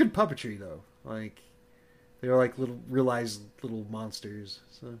it's still good puppetry though. Like they were like little realized little monsters.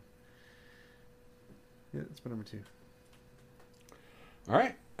 So yeah, that's my number 2. All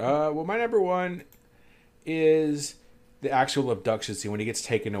right. Well, my number 1 is the actual abduction scene when he gets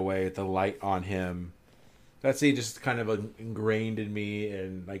taken away. The light on him. That scene just kind of ingrained in me,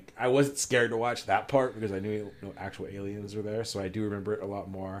 and like I wasn't scared to watch that part because I knew no actual aliens were there, so I do remember it a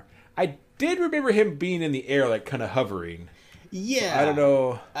lot more. I did remember him being in the air, like kind of hovering. Yeah, so I don't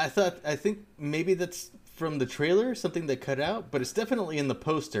know. I think maybe that's from the trailer, something they cut out, but it's definitely in the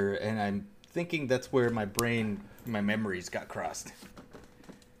poster, and I'm thinking that's where my memories got crossed.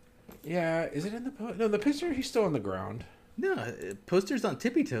 Yeah, is it in the no? The picture, he's still on the ground. No, poster's on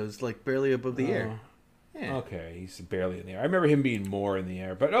tippy toes, like barely above the air. Yeah. Okay, he's barely in the air. I remember him being more in the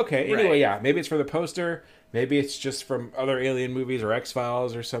air, but okay. Anyway, yeah, maybe it's for the poster. Maybe it's just from other alien movies or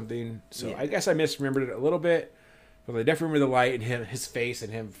X-Files or something. So yeah. I guess I misremembered it a little bit, but I definitely remember the light and his face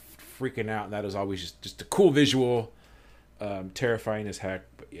and him freaking out. And that was always just a cool visual, terrifying as heck.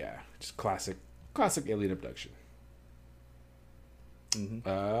 But yeah, just classic alien abduction. Mm-hmm.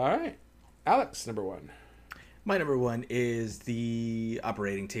 All right, Alex, number 1. My number 1 is the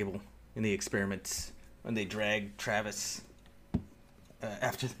operating table in the experiments when they drag Travis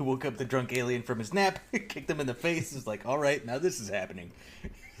after they woke up the drunk alien from his nap, kicked him in the face. It's like, all right, now this is happening.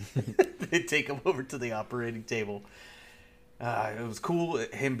 They take him over to the operating table. It was cool,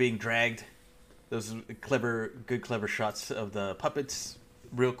 him being dragged. Those good clever shots of the puppets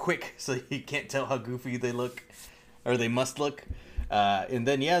real quick so you can't tell how goofy they look, or they must look. And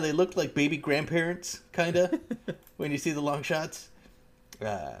then, yeah, they looked like baby grandparents, kind of, when you see the long shots.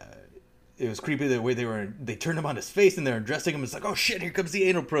 It was creepy the way they turned him on his face and they're undressing him. It's like, oh shit, here comes the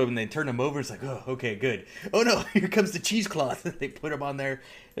anal probe. And they turn him over. It's like, oh, okay, good. Oh no, here comes the cheesecloth. They put him on there,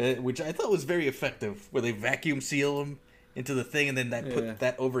 which I thought was very effective, where they vacuum seal him into the thing and then put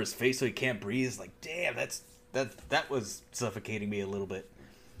that over his face so he can't breathe. It's like, damn, that was suffocating me a little bit.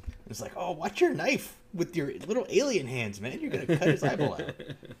 It's like, oh, watch your knife with your little alien hands, man. You're going to cut his eyeball out.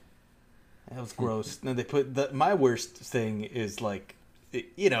 That was gross. Then they put my worst thing is like,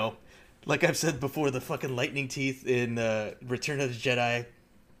 you know, like I've said before, the fucking lightning teeth in Return of the Jedi.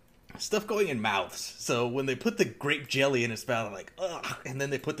 Stuff going in mouths. So when they put the grape jelly in his mouth, I'm like, ugh. And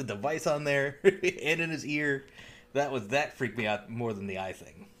then they put the device on there and in his ear. That freaked me out more than the eye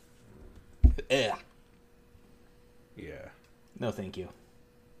thing. Ugh. Yeah. No, thank you.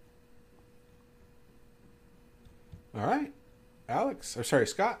 All right. Alex, or sorry,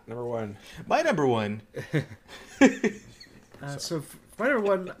 Scott, number 1. My number 1. So my number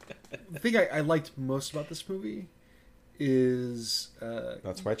 1, the thing I liked most about this movie is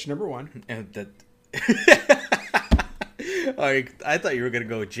that's why it's number 1. And that. All right, I thought you were gonna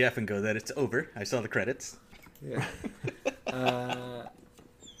go with Jeff and go that it's over. I saw the credits. Yeah.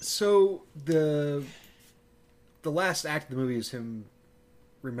 So the last act of the movie is him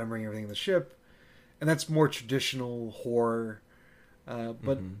remembering everything in the ship, and that's more traditional horror.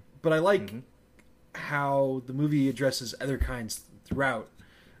 But I like how the movie addresses other kinds throughout.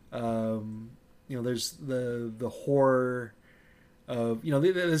 You know, there's the horror of, you know,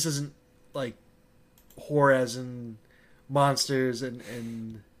 this isn't like horror as in monsters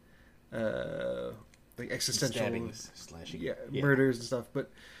and like existential stabbings, slashing, murders and stuff, but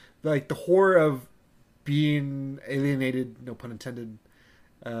like the horror of being alienated, no pun intended,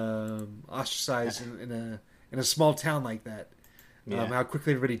 ostracized in a small town like that. Yeah. How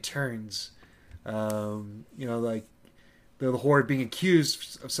quickly everybody turns. Like the Horde being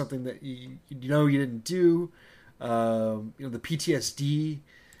accused of something that you didn't do. The PTSD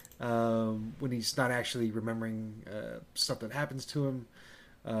when he's not actually remembering stuff that happens to him.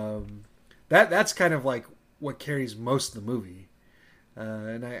 That's kind of like what carries most of the movie,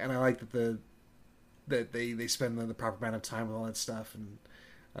 and I like that they spend the proper amount of time with all that stuff, and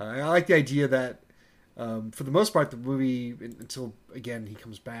I like the idea that for the most part the movie, until again he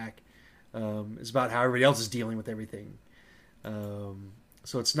comes back, is about how everybody else is dealing with everything.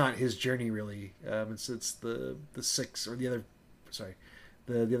 So it's not his journey really. It's the six or the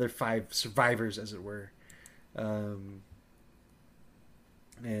other 5 survivors, as it were.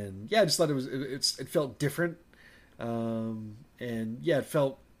 And yeah, I just thought it felt different. And yeah, it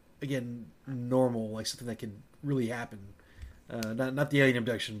felt again normal, like something that could really happen. Not the alien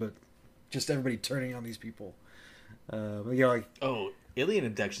abduction, but just everybody turning on these people. Alien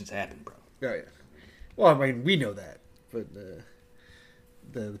abductions happen, bro. Oh yeah. Well, I mean, we know that, but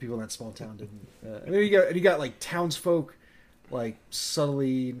the people in that small town didn't. And then you got like townsfolk, like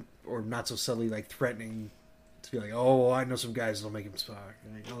subtly or not so subtly, like threatening to be like, "Oh, I know some guys that'll make him talk."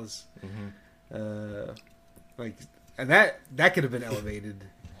 Like all this, and that could have been elevated.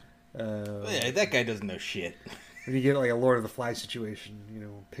 Yeah, that guy doesn't know shit. When you get like a Lord of the Flies situation,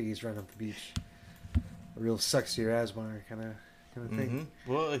 piggies running up the beach, a real sucks to your Asmar kind of thing.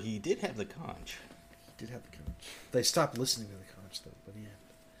 Well, he did have the conch. He did have the conch. They stopped listening to the conch though, but yeah.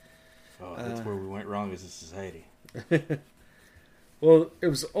 Oh, that's where we went wrong as a society. Well, it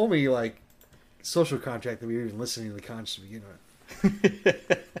was only like social contract that we were even listening to the conch to begin with.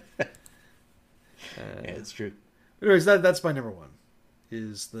 Yeah, it's true. Anyways, that's my number 1.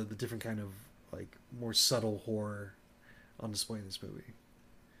 Is the different kind of like more subtle horror on display in this movie.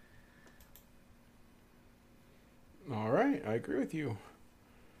 All right, I agree with you.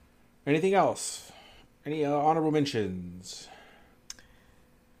 Anything else? Any honorable mentions?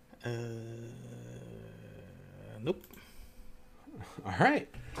 Nope. All right.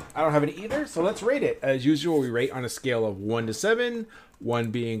 I don't have any either, so let's rate it. As usual, we rate on a scale of 1 to 7,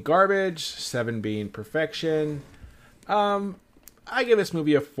 1 being garbage, 7 being perfection. I give this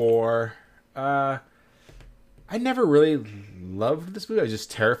movie a 4. I never really loved this movie. I was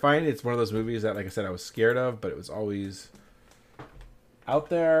just terrifying. It's one of those movies that, like I said, I was scared of, but it was always out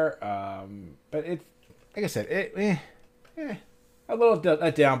there. But it, like I said, a little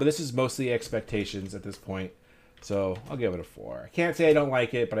let down, but this is mostly expectations at this point. So I'll give it a 4. I can't say I don't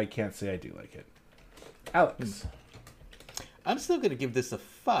like it, but I can't say I do like it. Alex. I'm still going to give this a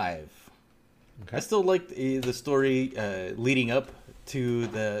 5. Okay. I still liked the story leading up to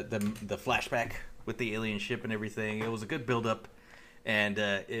the flashback with the alien ship and everything. It was a good build up, and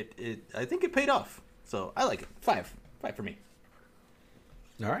I think it paid off. So I like it. 5 for me.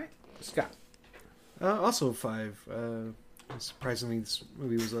 All right, Scott. Also 5. Surprisingly, this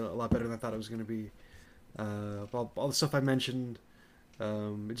movie was a lot better than I thought it was going to be. All the stuff I mentioned,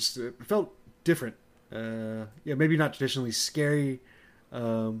 it felt different. Maybe not traditionally scary,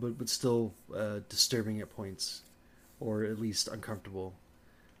 but still disturbing at points, or at least uncomfortable.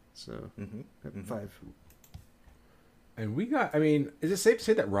 So, 5. And is it safe to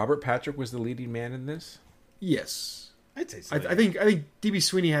say that Robert Patrick was the leading man in this? Yes, I'd say so. I think DB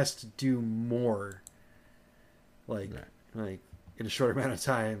Sweeney has to do more, like in a short amount of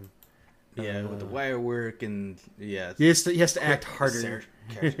time. Yeah, with the wire work and he has to act harder.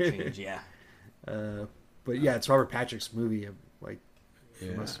 Character change, yeah. But yeah, it's Robert Patrick's movie. Like,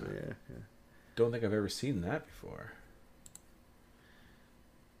 Yeah. yeah. Don't think I've ever seen that before.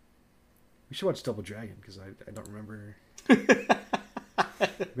 We should watch Double Dragon because I don't remember.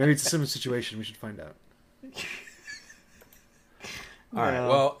 Maybe it's a similar situation. We should find out. All right.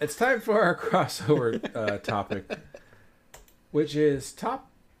 Well, it's time for our crossover topic, which is top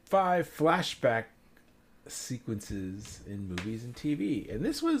 5 flashback sequences in movies and TV. And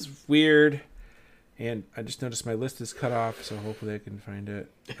this was weird. And I just noticed my list is cut off, so hopefully I can find it.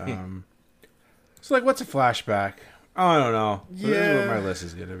 So, what's a flashback? Oh, I don't know. So this is what my list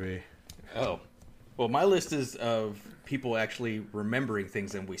is going to be. Oh. Well, my list is of people actually remembering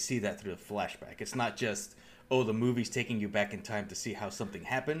things, and we see that through the flashback. It's not just, the movie's taking you back in time to see how something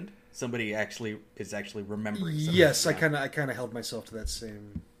happened. Somebody is actually remembering something. Yes, I kind of held myself to that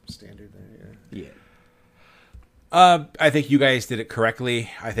same standard there. Yeah. I think you guys did it correctly.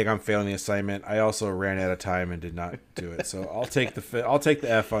 I think I'm failing the assignment. I also ran out of time and did not do it. So I'll take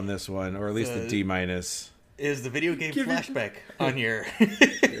the F on this one, or at least the D minus. Is the video game flashback on your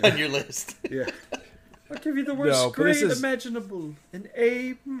on your list? Yeah. I'll give you the worst No, but grade this is- imaginable. An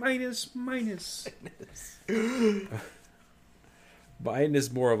A minus. Mine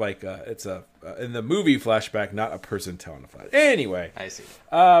is more like it's a in the movie flashback, not a person telling a flash. Anyway, I see.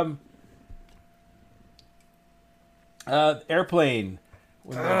 Airplane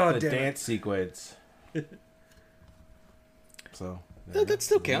with Oh, the damn it. dance sequence. So That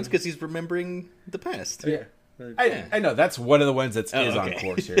still counts because he's remembering the past. Yeah. I know that's one of the ones that is Oh, on okay.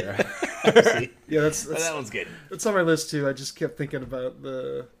 course here. Yeah, Oh, that one's good. that's on my list too. I just kept thinking about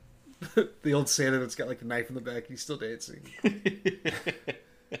the the old Santa that's got like the knife in the back and he's still dancing.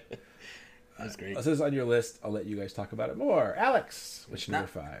 That's great. This is on your list. I'll let you guys talk about it more. Alex, which number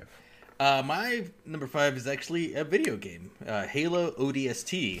 5? My number 5 is actually a video game, Halo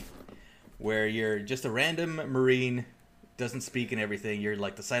ODST, where you're just a random Marine, doesn't speak and everything. You're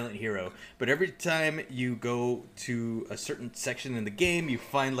like the silent hero. But every time you go to a certain section in the game, you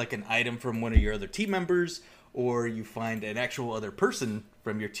find like an item from one of your other team members, or you find an actual other person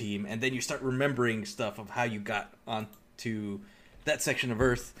from your team, and then you start remembering stuff of how you got onto that section of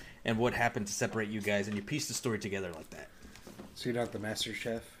Earth and what happened to separate you guys, and you piece the story together like that. So you're not the Master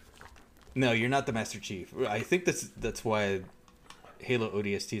Chef? No, you're not the Master Chief. I think that's why Halo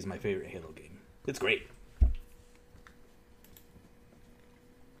ODST is my favorite Halo game. It's great.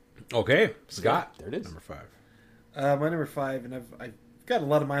 Okay, Scott. There it is. Number 5. My number 5, and I've got a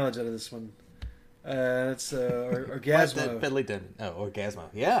lot of mileage out of this one. It's Orgasmo. Pedally done. Oh, Orgasmo.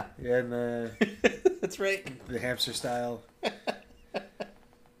 Yeah, Yeah, and that's right. the hamster style.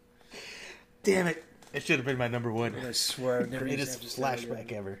 Damn it! It should have been my number 1. I swear, I've never used Greatest hamster style flashback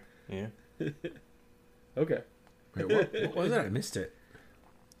again. ever. Yeah. Okay. Wait, what was it? I missed it.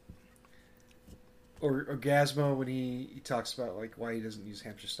 Or Orgasmo when he talks about like why he doesn't use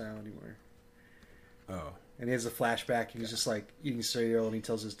hamster style anymore, Oh. and he has a flashback. And he's just like eating cereal, and he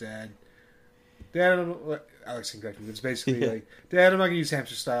tells his dad, "Dad, I don't know." Alex can correct me. But it's basically like, "Dad, I'm not gonna use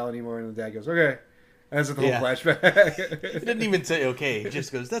hamster style anymore." And the dad goes, "Okay." And that's the whole Yeah. He flashback. didn't even say okay. He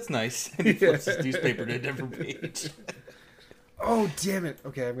just goes, "That's nice," and he flips his newspaper to a different page. Oh damn it!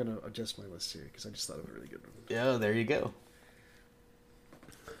 Okay, I'm gonna adjust my list here because I just thought of a really good one. Yeah, there you go.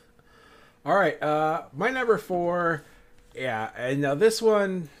 All right, my number 4. Yeah, and now this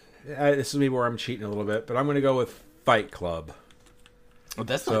one, this is maybe where I'm cheating a little bit, but I'm going to go with Fight Club. Well,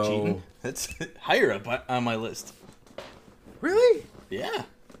 that's not So- cheating. That's higher up on my list. Really? Yeah.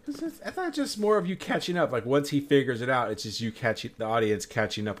 'Cause I thought it's just more of you catching up. Like once he figures it out, it's just you the audience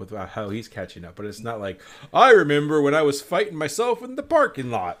catching up with how he's catching up. But it's not like I remember when I was fighting myself in the parking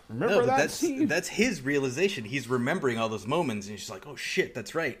lot. Remember No, but that scene? that's his realization. He's remembering all those moments, and he's just like, "Oh shit,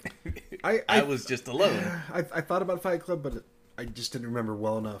 that's right. I was just alone." I thought about Fight Club, but I just didn't remember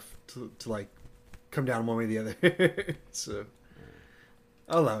well enough to like come down one way or the other. So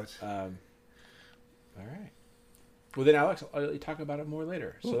I'll allow it. All right. Well, then, Alex, I'll let you talk about it more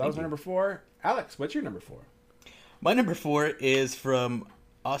later. So that was my number 4. Alex, what's your number 4? My number 4 is from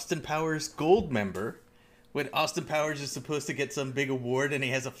Austin Powers Goldmember, when Austin Powers is supposed to get some big award, and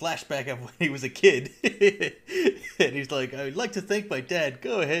he has a flashback of when he was a kid, and he's like, "I'd like to thank my dad.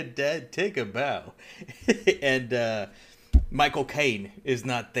 Go ahead, Dad, take a bow." And Michael Caine is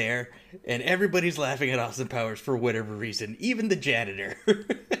not there, and everybody's laughing at Austin Powers for whatever reason, even the janitor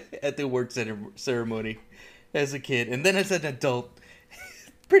at the award ceremony as a kid. And then as an adult,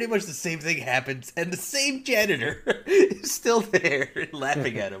 pretty much the same thing happens, and the same janitor is still there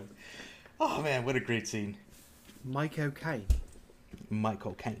laughing at him. Oh man, what a great scene. Mike okay.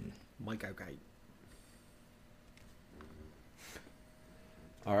 Michael Caine. Mike okay.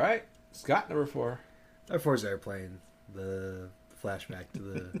 All right. Scott, number 4. Of course, Airplane. The flashback to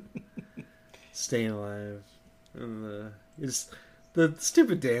the staying alive, and the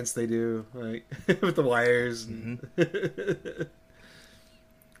stupid dance they do, like with the wires. And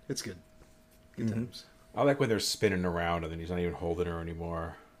it's good. Good times. I like when they're spinning around and then he's not even holding her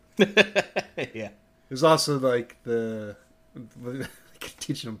anymore. Yeah. There's also like the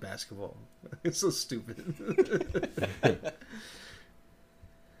teaching them basketball. It's so stupid.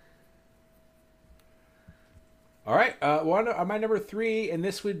 All right. My number 3, and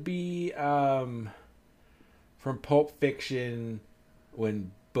this would be from Pulp Fiction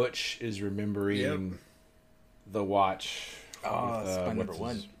when Butch is remembering the watch. Oh, that's my number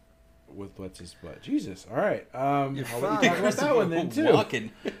 1. With what's his butt? Jesus. All right. You're I'll let you fine. talk about that one then too.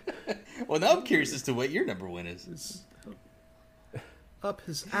 Walking. Well, now I'm curious as to what your number 1 is. It's up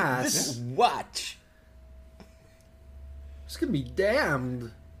his ass. This watch. It's gonna be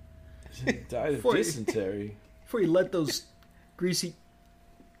damned Died of Boy. dysentery. before you let those greasy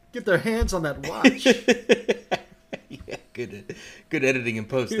get their hands on that watch. Yeah, good editing in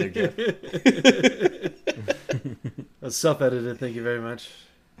post there, Jeff. self-edited. Thank you very much.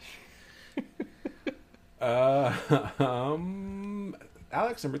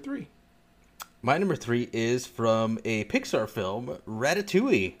 Alex, number 3. My number 3 is from a Pixar film,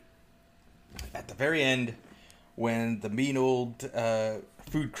 Ratatouille. At the very end, when the mean old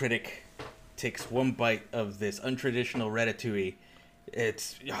food critic takes one bite of this untraditional ratatouille,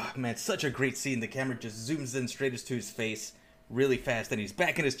 it's such a great scene. The camera just zooms in straight to his face really fast, and he's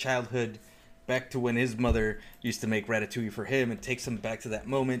back in his childhood, back to when his mother used to make ratatouille for him, and takes him back to that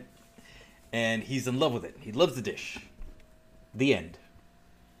moment, and he's in love with it. He loves the dish. The end.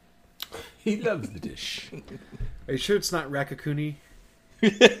 He loves the dish. Are you sure it's not Rakakuni?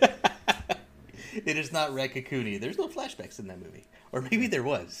 It is not Ratatouille. There's no flashbacks in that movie. Or maybe there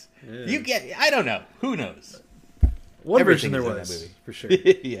was. Yeah. I don't know. Who knows? One Everything version there is in was, that movie. for sure.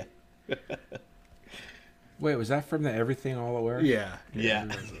 Yeah. Wait, was that from the Everything All At Once? Yeah. Yeah.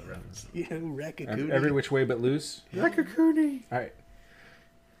 Ratatouille. Every Which Way But Loose? Rakakuni. All right.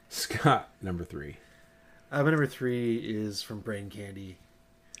 Scott, number 3. My number 3 is from Brain Candy.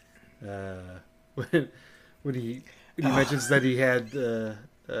 When he mentions that he had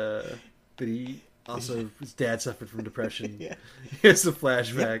that he also his dad suffered from depression. Yeah. Here's the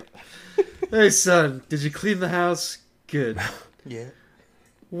flashback. Hey son, did you clean the house? Good. Yeah.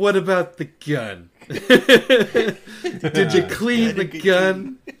 What about the gun? Did you clean the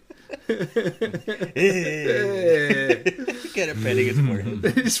gun? Get a petting his forehead.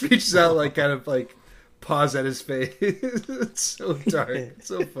 He just reaches out, like, kind of like paws at his face. It's so dark. It's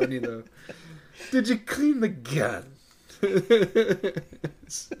so funny though. Did you clean the gun? The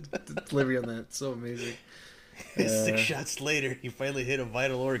delivery on that, so amazing. 6 shots later, he finally hit a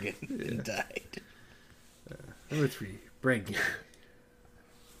vital organ and died. Number 3, Brain Candy.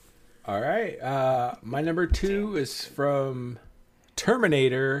 All right. My number 2 is from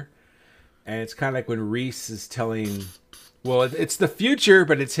Terminator. And it's kind of like when Reese is telling... Well, it's the future,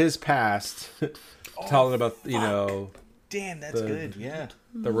 but it's his past. Telling about, Damn, that's good. Yeah.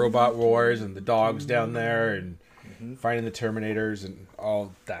 the robot wars and the dogs down there and finding the Terminators and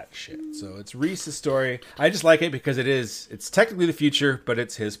all that shit. So it's Reese's story. I just like it because it's technically the future, but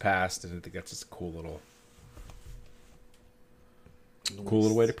it's his past, and I think that's just a cool little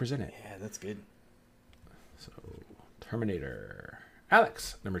way to present it. Yeah, that's good. So Terminator.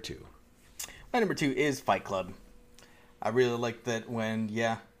 Alex, number 2. My number 2 is Fight Club. I really like that when,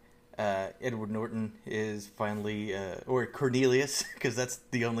 Edward Norton is finally, or Cornelius, because that's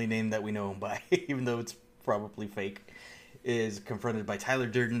the only name that we know him by, even though it's probably fake, is confronted by Tyler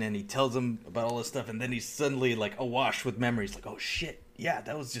Durden, and he tells him about all this stuff, and then he's suddenly, like, awash with memories, like, oh shit, yeah,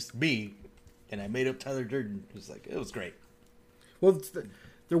 that was just me, and I made up Tyler Durden. It was like, it was great. Well,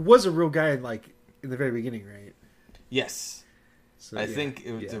 there was a real guy in the very beginning, right? Yes. So, I think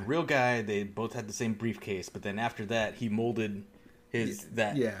it was a real guy. They both had the same briefcase, but then after that, he molded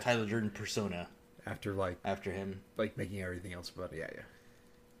Tyler Durden persona after him, like making everything else about it. Yeah.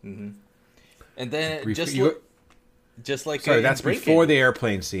 Mm-hmm. And then just like sorry, that's before the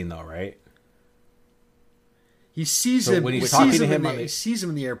airplane scene, though, right? He sees So him when he's he talking sees to him him in on the, the- he sees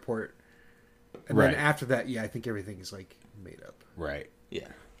him in the airport, and Right. then after that, I think everything is like made up. Right. Yeah.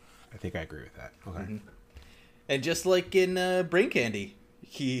 I think I agree with that. Okay. Mm-hmm. And just like in Brain Candy,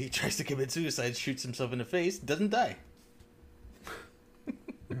 he tries to commit suicide, shoots himself in the face, doesn't die.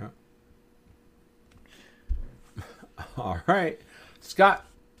 Yeah. All right. Scott,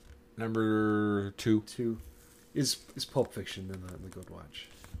 number 2. 2 is Pulp Fiction in the Good Watch.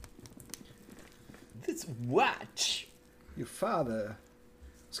 This watch. Your father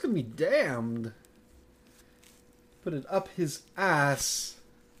is gonna be damned. Put it up his ass.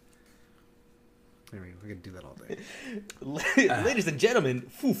 Anyway, we're gonna do that all day. Ladies and gentlemen,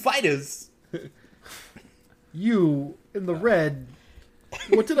 Foo Fighters. You in the red.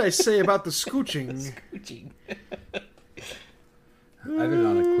 What did I say about the scooching? I've been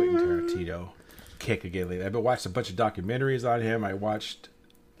on a Quentin Tarantino kick again lately. I've been watching a bunch of documentaries on him. I watched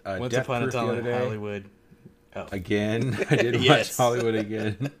Once Death Upon a Proof the Time other in day. Hollywood. Oh. Again. I did watch Yes. Hollywood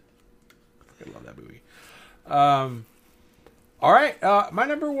again. I love that movie. All right. My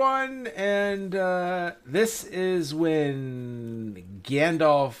number 1, and this is when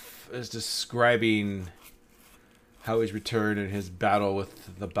Gandalf is describing how he's returned in his battle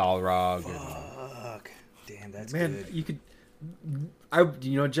with the Balrog. Fuck. Damn, that's Man, good. you could.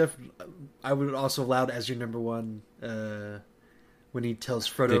 Jeff, I would also allowed as your number 1 when he tells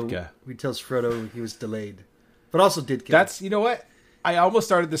Frodo. Ditka. He tells Frodo he was delayed, but also Ditka. That's, you know what? I almost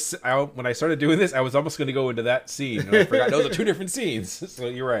started this when I started doing this. I was almost going to go into that scene, and I forgot those are 2 different scenes. So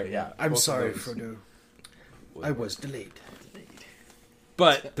you're right. Yeah, I'm both of sorry, those. Frodo. I was delayed.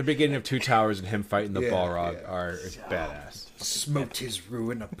 But the beginning of Two Towers and him fighting the Yeah, Balrog yeah. are badass. Smote his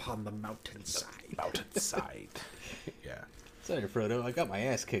ruin upon the mountainside. Mountainside. Yeah. Sorry, Frodo. I got my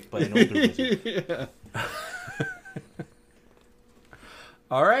ass kicked by an older wizard.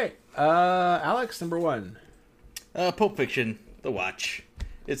 All right. Alex, number 1. Pulp Fiction, The Watch.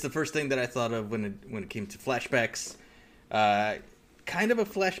 It's the first thing that I thought of when it came to flashbacks. Kind of a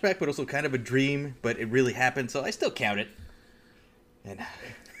flashback, but also kind of a dream, but it really happened, so I still count it. And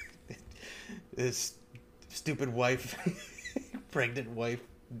this stupid wife, pregnant wife,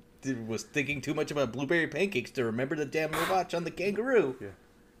 was thinking too much about blueberry pancakes to remember the damn watch on the kangaroo. Yeah.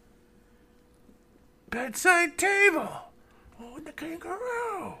 Bedside table on the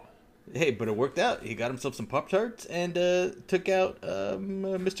kangaroo. Hey, but it worked out. He got himself some Pop-Tarts and took out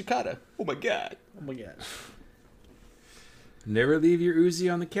Mr. Kata. Oh my god. Oh my god. Never leave your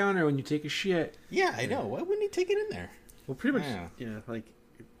Uzi on the counter when you take a shit. Yeah, I know. Why wouldn't he take it in there? Well, pretty much, Yeah. like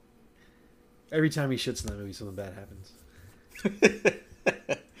every time he shits in that movie, something bad happens.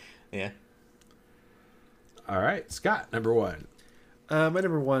 Yeah. All right, Scott, number 1. My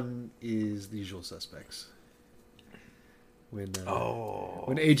number 1 is The Usual Suspects. When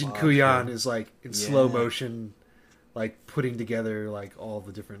Agent Kuyan is like in slow motion, like putting together like all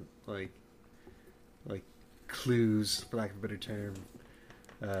the different like clues, for lack of a better term.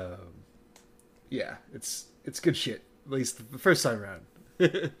 Yeah, it's good shit. At least the first time around.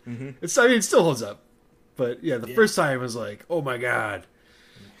 It still holds up, but yeah, the first time was like, oh my god.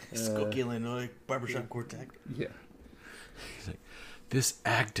 Skokie, Illinois, barbershop quartet. Yeah. He's like, this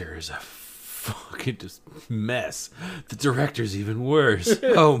actor is a fucking just mess. The director's even worse.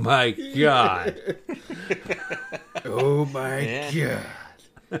 Oh my god. Oh my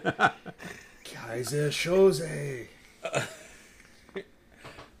god. Kaiser Chose.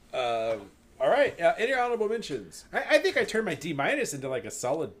 All right, any honorable mentions? I think I turned my D- into like a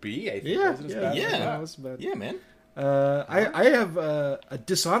solid B. I think. Yeah, Wasn't as bad as yeah. that. That's bad. Yeah, man. I have a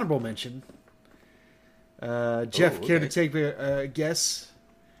dishonorable mention. Jeff, care to take a guess?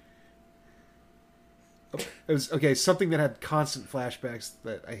 It was okay. Something that had constant flashbacks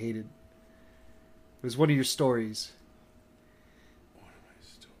that I hated. It was one of your stories.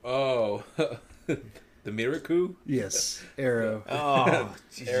 Oh, the Miracle. Yes, Arrow. Oh,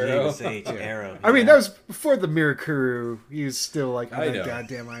 Arrow. Arrow. I mean, that was before the Mirakuru. He was still like on I that know.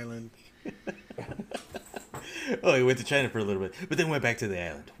 goddamn island. Oh, he went to China for a little bit, but then went back to the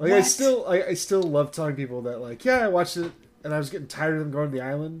island. Like What? I still love telling people that like, yeah, I watched it and I was getting tired of them going to the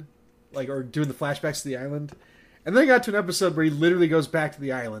island, like or doing the flashbacks to the island, and then I got to an episode where he literally goes back to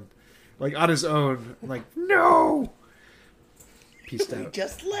the island, like on his own. I'm like, no, peaced We out.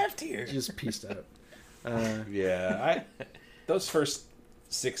 just left here. Just peaced out. Yeah, those first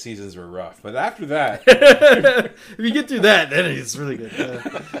 6 seasons were rough, but after that, If you get through that, then it's really good.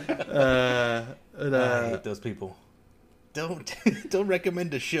 I hate those people. Don't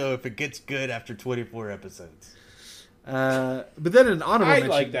recommend a show if it gets good after 24 episodes. But then an honorable I mention.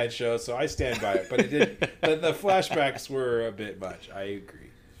 like that show, so I stand by it. But it did. The flashbacks were a bit much. I agree.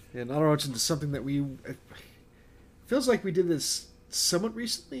 Yeah, an honorable mention to something that it feels like we did this somewhat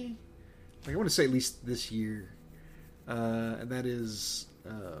recently. Like I want to say at least this year, and that is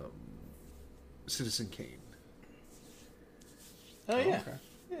Citizen Kane. Oh yeah,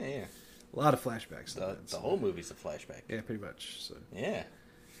 okay. yeah. A lot of flashbacks. The whole movie's a flashback. Yeah, pretty much. So. Yeah.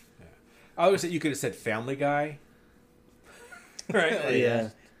 I always said you could have said Family Guy. Right? Like, Yeah.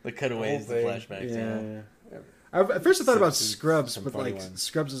 The cutaways, the The whole flashbacks. Yeah. At first, I thought about Some Scrubs, but funny like ones.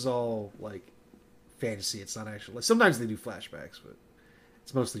 Scrubs is all like fantasy. It's not actual. Like, sometimes they do flashbacks, but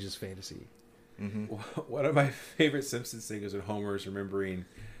it's mostly just fantasy. One of my favorite Simpsons things is when Homer is remembering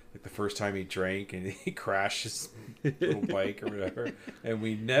like the first time he drank and he crashed his little bike or whatever, and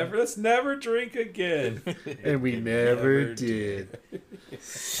let's never drink again. And we never did.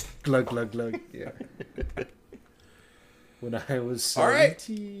 Glug glug glug. Yeah. When I was All right.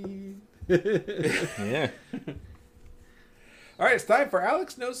 17. Yeah. All right, it's time for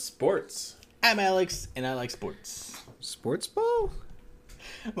Alex Knows Sports. I'm Alex, and I like sports. Sports ball?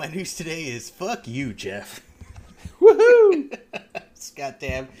 My news today is fuck you, Jeff. Woohoo!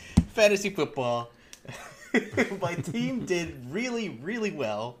 Goddamn fantasy football. My team did really, really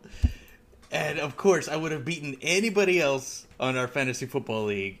well. And of course, I would have beaten anybody else on our fantasy football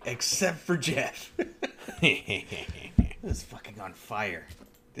league except for Jeff. It was fucking on fire.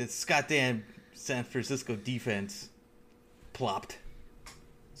 This goddamn San Francisco defense plopped.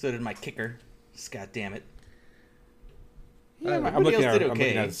 So did my kicker. God damn it. Yeah, I'm everybody looking else at did I'm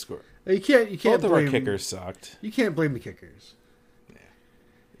looking okay. at the score. You can't Both of our blame kickers sucked. You can't blame the kickers.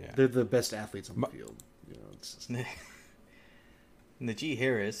 Yeah. They're the best athletes on the field. You know, it's just, Najee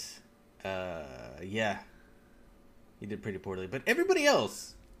Harris, yeah, he did pretty poorly. But everybody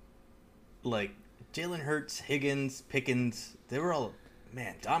else, like Jalen Hurts, Higgins, Pickens, they were all,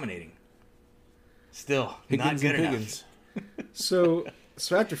 man, dominating. Still, not good enough. So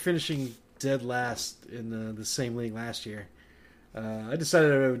after finishing dead last in the same league last year, I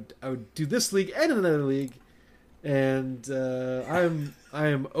decided I would do this league and another league, and I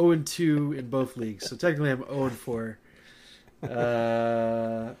am 0-2 in both leagues. So technically, I'm 0-4.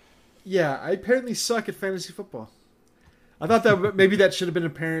 Yeah, I apparently suck at fantasy football. I thought that maybe that should have been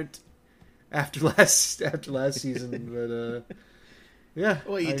apparent after last season, but yeah.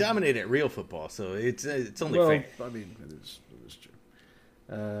 Well, you dominate at real football, so it's only fair. I mean, it is true.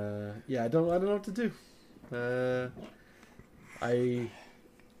 Yeah, I don't know what to do. I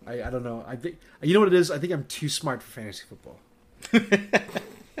don't know. I think you know what it is. I think I'm too smart for fantasy football.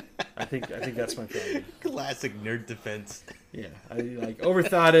 I think that's my problem. Classic nerd defense. Yeah, I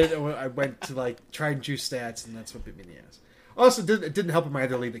overthought it. I went to try and juice stats, and that's what bit me in the ass. Also, it didn't help in my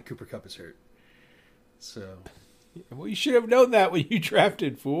other league that Cooper Kupp is hurt. So, well, you should have known that when you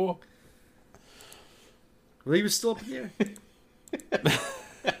drafted, fool. Well, he was still up in the air.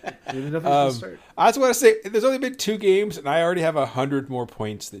 I just want to say, there's only been 2 games, and I already have 100 more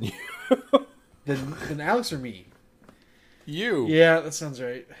points than you. than Alex or me? You. Yeah, that sounds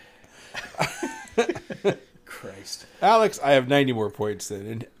right. Christ. Alex, I have 90 more points than,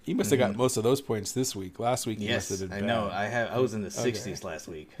 and he must have got most of those points this week. Last week, he must have been bad. I know. I was in the 60s last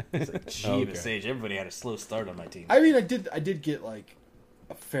week. It's like, gee, Sage, everybody had a slow start on my team. I mean, I did get a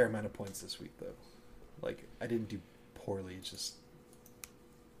fair amount of points this week, though. I didn't do poorly. It's just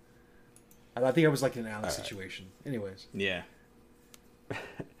I think I was in an Alex situation. Anyways. Yeah.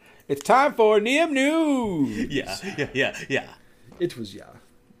 It's time for Neum News. Yeah. It was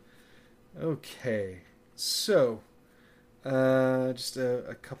Okay. So, just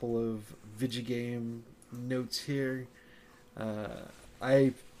a couple of Vigigame notes here.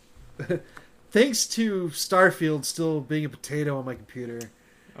 I, thanks to Starfield still being a potato on my computer,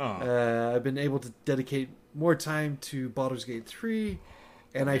 I've been able to dedicate more time to Baldur's Gate 3,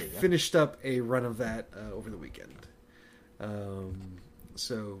 and I finished up a run of that over the weekend.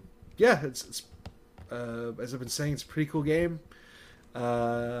 So, yeah, it's as I've been saying, it's a pretty cool game.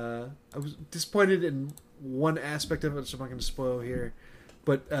 I was disappointed in one aspect of it, so I'm not going to spoil here.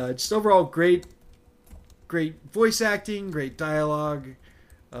 But just overall, great voice acting, great dialogue,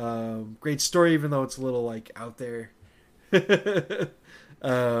 great story, even though it's a little out there.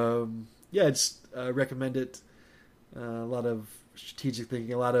 Yeah, just recommend it. A lot of strategic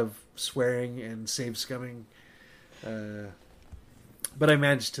thinking, a lot of swearing and save scumming. But I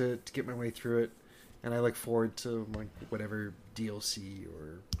managed to get my way through it, and I look forward to whatever DLC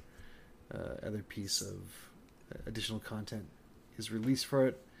or other piece of additional content is released for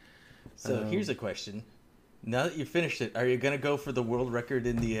it. So here's a question. Now that you finished it, are you going to go for the world record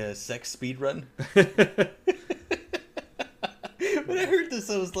in the sex speed run? When I heard this,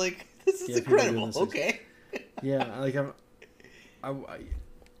 I was like, this is incredible. Okay. Yeah, I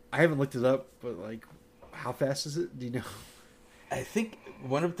haven't looked it up, but how fast is it? Do you know? I think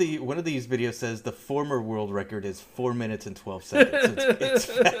one of these videos says the former world record is 4 minutes and 12 seconds. It's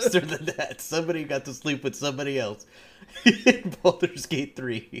faster than that. Somebody got to sleep with somebody else in Baldur's Gate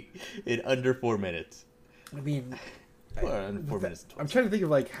 3 in under 4 minutes. I mean, under 4 minutes. I'm trying to think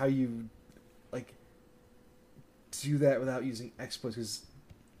of how you do that without using exploits, because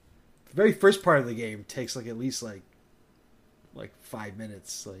the very first part of the game takes at least 5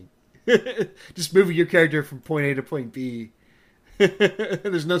 minutes, just moving your character from point A to point B.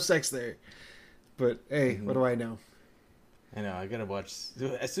 There's no sex there, but hey, what do I know? I know. I gotta watch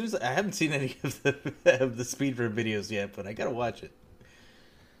as soon as I haven't seen any of the speedrun videos yet, but I gotta watch it.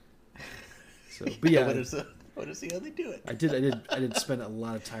 So, but yeah, I want to see how they do it. I did spend a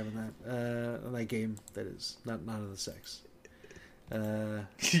lot of time on that game. That is not on the sex.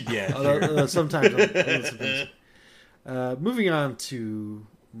 Yeah. Although sometimes. Moving on to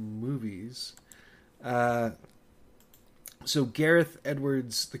movies. So Gareth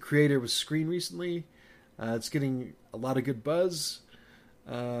Edwards, the creator, was screened recently. It's getting a lot of good buzz.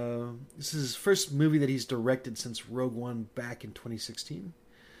 This is his first movie that he's directed since Rogue One back in 2016.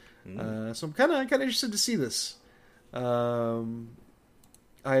 So I'm kind of interested to see this. I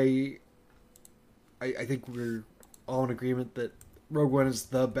think we're all in agreement that Rogue One is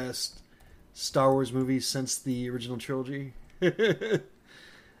the best Star Wars movie since the original trilogy. Yeah,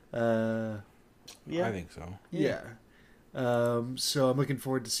 I think so. Yeah. So I'm looking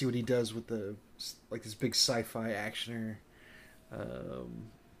forward to see what he does with this big sci-fi actioner.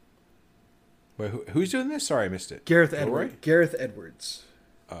 Wait, who's doing this? Sorry, I missed it. Gareth Gilroy? Edwards. Gareth Edwards.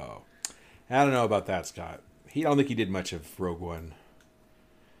 Oh, I don't know about that, Scott. I don't think he did much of Rogue One.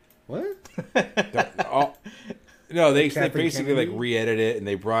 What? No, they Kathleen basically Kennedy? like re-edited it, and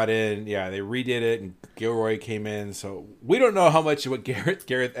they brought in, they redid it, and Gilroy came in. So we don't know how much of what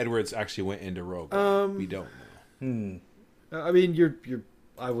Gareth Edwards actually went into Rogue One. We don't know. I mean, you're.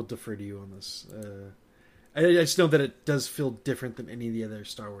 I will defer to you on this. I just know that it does feel different than any of the other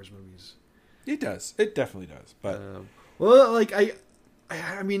Star Wars movies. It does. It definitely does. But Well, like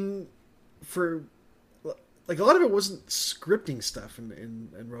I mean, for like a lot of it wasn't scripting stuff in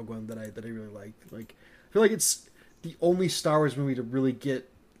Rogue One that I really liked. Like I feel like it's the only Star Wars movie to really get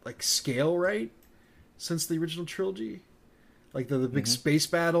like scale right since the original trilogy. Like the big space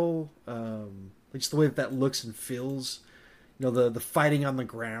battle, like just the way that looks and feels. You know, the fighting on the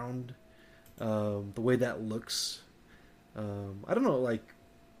ground, the way that looks. I don't know, like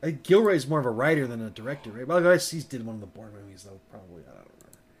Gilroy's more of a writer than a director, right? Well, I guess he's did one of the Bourne movies though, probably. I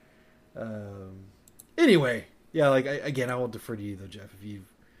don't know. Anyway, yeah, like I will defer to you though, Jeff,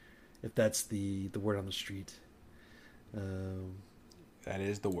 if that's the word on the street. that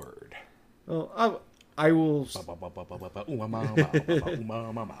is the word. Well, I will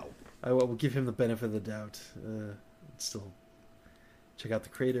give him the benefit of the doubt. Still check out the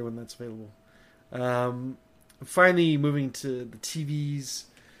creator when that's available. Finally, moving to the TVs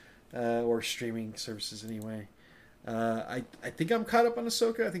or streaming services anyway. I think I'm caught up on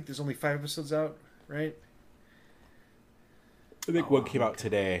Ahsoka. I think there's only 5 episodes out, right? I think one came out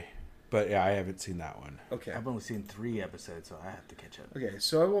today, but yeah, I haven't seen that one. Okay. I've only seen 3 episodes, so I have to catch up. Okay,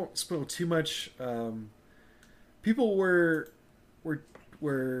 so I won't spoil too much. People were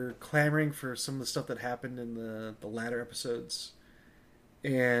clamoring for some of the stuff that happened in the latter episodes,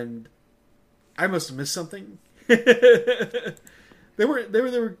 and I must have missed something. They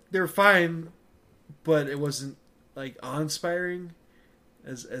were fine, but it wasn't like awe-inspiring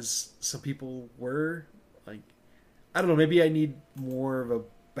as some people were. Like, I don't know, maybe I need more of a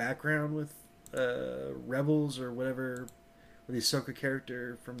background with Rebels or whatever, with the Ahsoka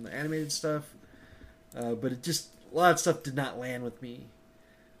character from the animated stuff. But it just, a lot of stuff did not land with me.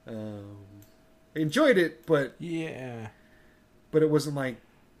 I enjoyed it, but Yeah. it wasn't like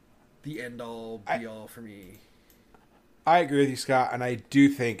the end all be all for me. I agree with you, Scott, and I do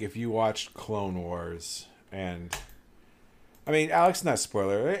think if you watched Clone Wars, and I mean, Alex, not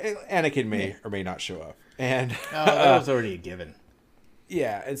spoiler, Anakin may or may not show up, and That was already a given.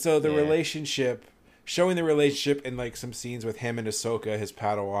 yeah, and so the Yeah. relationship, showing the relationship in like some scenes with him and Ahsoka, his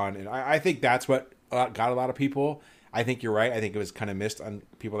Padawan, and I think that's what got a lot of people. I think you're right. I think it was kind of missed on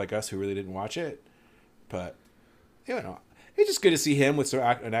people like us who really didn't watch it, but it's just good to see him with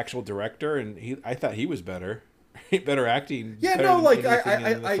an actual director, and I thought he was better. Better acting. Yeah, better no, than like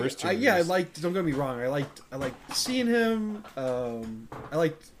anything in the first two I movies. liked. Don't get me wrong. I liked seeing him. I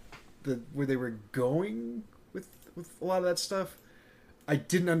liked where they were going with a lot of that stuff. I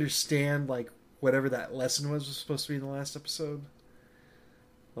didn't understand like whatever that lesson was supposed to be in the last episode.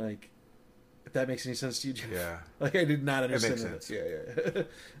 Like, if that makes any sense to you, Jeff. Yeah. Like I did not It understand makes that.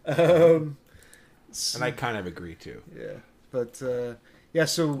 Yeah. And I kind of agree too. Yeah, but yeah.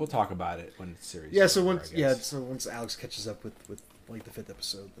 So We'll talk about it when the series. yeah. is So over, once I guess. once Alex catches up with like the 5th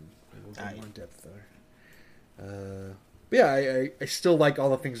episode, then we'll go more in depth there. But yeah, I still like all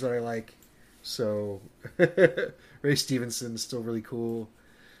the things that I like. So Ray Stevenson is still really cool.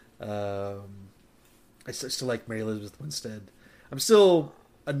 I still like Mary Elizabeth Winstead. I'm still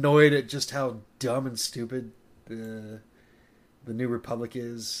annoyed at just how dumb and stupid the New Republic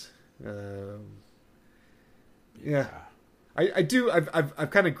is. Yeah. I do.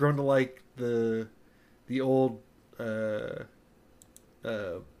 I've kind of grown to like the old.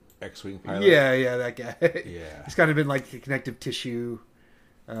 X-wing pilot. Yeah, that guy. Yeah. He's kind of been like a connective tissue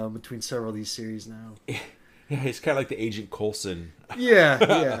between several of these series now. Yeah, he's kind of like the Agent Coulson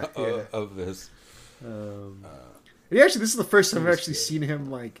Yeah. of this. And actually, this is the first time I've actually seen him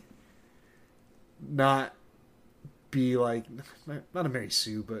like not be like not a Mary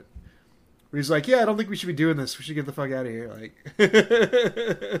Sue, but where he's like, yeah, I don't think we should be doing this. We should get the fuck out of here. Like,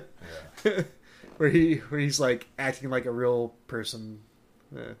 where he's like acting like a real person.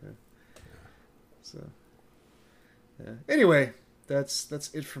 So, yeah. Anyway, that's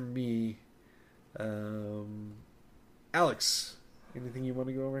it from me. Alex, anything you want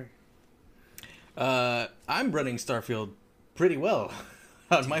to go over? I'm running Starfield pretty well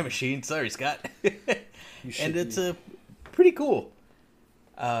on my machine. Sorry, Scott. And it's pretty cool.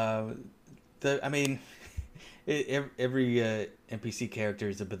 Every NPC character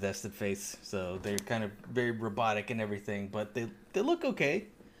is a Bethesda face, so they're kind of very robotic and everything, but they look okay.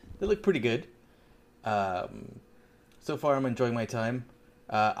 They look pretty good. So far, I'm enjoying my time.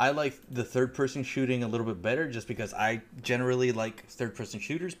 I like the third-person shooting a little bit better, just because I generally like third-person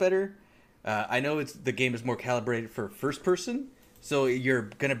shooters better. I know the game is more calibrated for first-person, so you're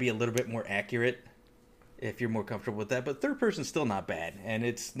gonna be a little bit more accurate if you're more comfortable with that. But third-person's still not bad, and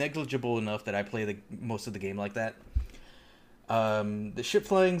it's negligible enough that I play most of the game like that. The ship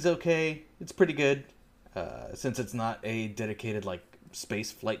flying's okay. It's pretty good. Since it's not a dedicated like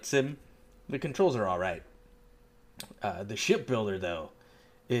space flight sim, the controls are all right. The ship builder though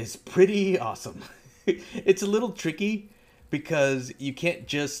is pretty awesome. It's a little tricky because you can't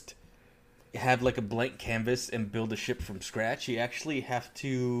just have like a blank canvas and build a ship from scratch. You actually have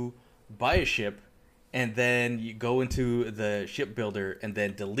to buy a ship and then you go into the ship builder and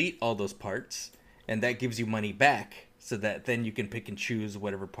then delete all those parts, and that gives you money back so that then you can pick and choose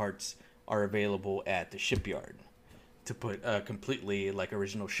whatever parts are available at the shipyard to put a completely like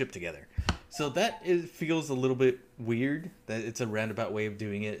original ship together. So that feels a little bit weird that it's a roundabout way of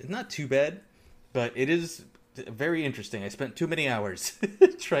doing it. It's not too bad, but it is very interesting. I spent too many hours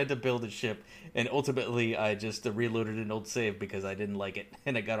trying to build a ship, and ultimately I just reloaded an old save because I didn't like it,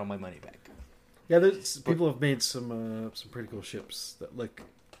 and I got all my money back. Yeah, people have made some pretty cool ships that look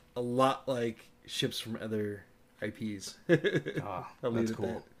a lot like ships from other IPs. Oh, I'll leave that's it at cool.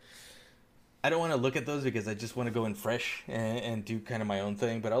 that. I don't want to look at those because I just want to go in fresh and do kind of my own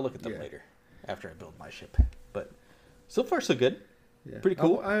thing, but I'll look at them Yeah. later after I build my ship. But so far so good. Yeah. Pretty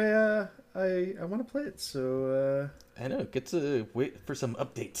cool. I want to play it, so I know. Get to wait for some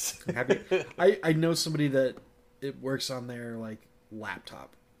updates. I'm happy. I know somebody that it works on their like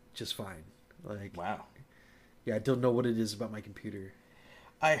laptop just fine. Like, Wow. yeah, I don't know what it is about my computer.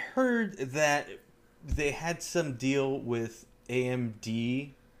 I heard that they had some deal with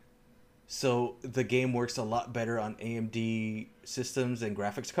AMD, so the game works a lot better on AMD systems and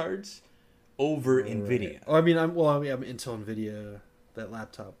graphics cards over NVIDIA. Oh, I mean, I'm Intel NVIDIA. That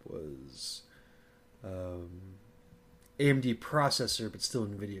laptop was AMD processor, but still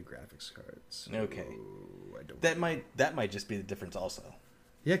NVIDIA graphics cards. So Okay. I don't. That might just be the difference also.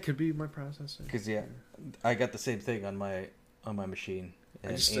 Yeah, it could be my processor. Because I got the same thing on my machine.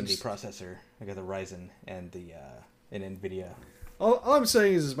 An I just- AMD processor. I got the Ryzen and the an NVIDIA. All I'm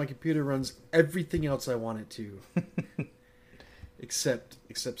saying is my computer runs everything else I want it to, except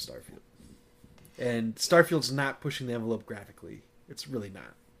Starfield. And Starfield's not pushing the envelope graphically. It's really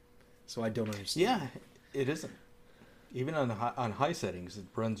not. So I don't understand. Yeah, it isn't. Even on high settings, it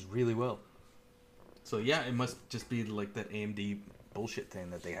runs really well. So yeah, it must just be like that AMD bullshit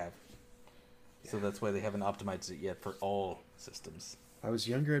thing that they have. So that's why they haven't optimized it yet for all systems. If I was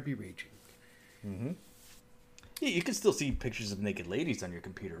younger, I'd be raging. Mm-hmm. Yeah, you can still see pictures of naked ladies on your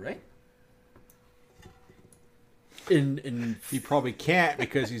computer, right? In He probably can't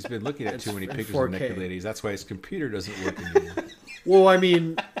because he's been looking at too many in pictures 4K. of naked ladies. That's why his computer doesn't work anymore. well, I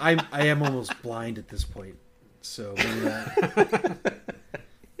mean, I am almost blind at this point, so maybe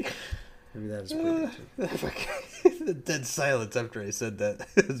that is part of it too. The dead silence after I said that.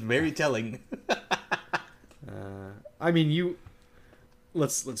 It's very telling. I mean,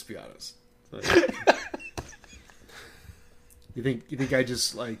 let's be honest. You think I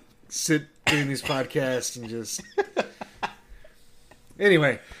just like sit doing these podcasts and just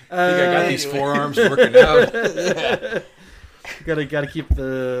anyway? I think I got these forearms working out. Gotta keep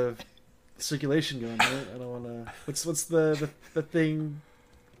the circulation going. Right? I don't want to. What's the thing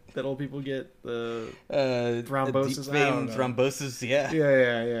that old people get? The thrombosis. Deep I don't vein know. thrombosis, yeah.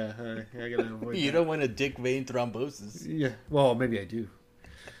 Yeah. I gotta avoid You that. don't want a dick vein thrombosis. Yeah. Well, maybe I do.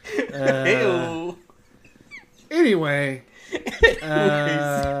 Heyo. Anyway,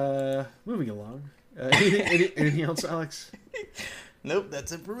 moving along. Anything else, Alex? Nope,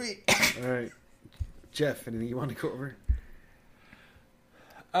 that's it for me. All right, Jeff. Anything you want to go over?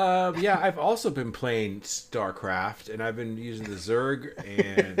 Yeah, I've also been playing StarCraft, and I've been using the Zerg,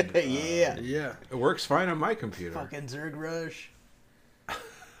 and Yeah. Yeah. it works fine on my computer. Fucking Zerg Rush.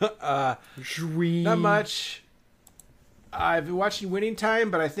 Not much. I've been watching Winning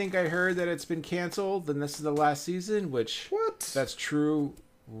Time, but I think I heard that it's been canceled, and this is the last season, which, What? if that's true,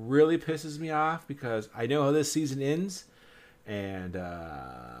 really pisses me off, because I know how this season ends, and,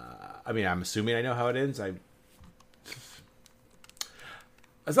 I mean, I'm assuming I know how it ends.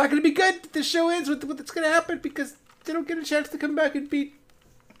 It's not going to be good if the show ends with what's going to happen, because they don't get a chance to come back and beat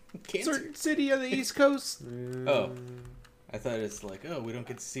Cancer. certain city on the East Coast. Oh. I thought it's like, oh, we don't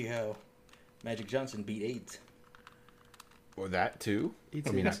get to see how Magic Johnson beat AIDS. Or that too. AIDS,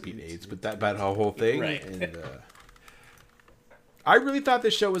 I mean, AIDS, not beat AIDS, AIDS, but that about the whole thing. Right. And I really thought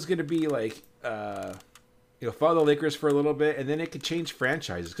this show was going to be like, follow the Lakers for a little bit, and then it could change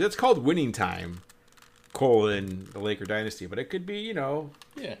franchises because it's called Winning Time. colon the Laker dynasty, but it could be,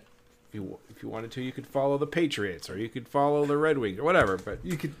 Yeah. if you wanted to, you could follow the Patriots or you could follow the Red Wings or whatever. But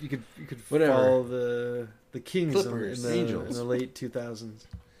You could Whatever. follow the Kings Clippers, in Angels. the late 2000s.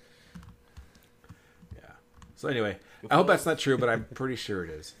 yeah. So anyway, I hope that's not true, but I'm pretty sure it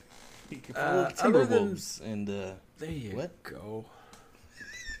is. You can follow the other than- Timberwolves and There you What? go.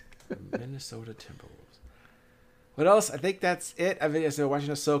 The Minnesota Timberwolves. What else? I think that's it. I've been watching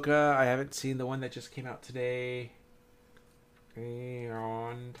Ahsoka. I haven't seen the one that just came out today.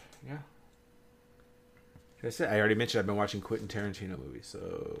 And yeah. That's it. I already mentioned I've been watching Quentin Tarantino movies,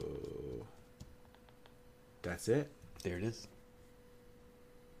 so that's it. there it is.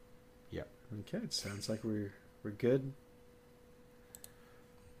 Yep. Okay, it sounds like we're good.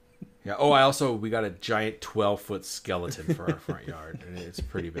 Yeah. Oh, we got a giant 12-foot skeleton for our front yard, and it's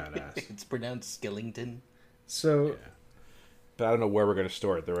pretty badass. It's pronounced Skellington. So Yeah. But I don't know where we're going to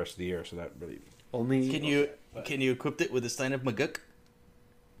store it the rest of the year, so that really. only Can you equip it with a sign of Maguk?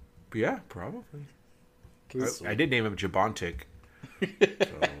 Yeah, probably. Sweet. I did name him Jabontic. So,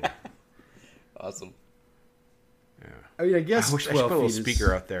 Awesome. yeah. I mean, I guess I wish I 12 should put a little feet speaker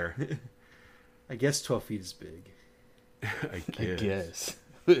is, out there. I guess 12 feet is big. I I guess.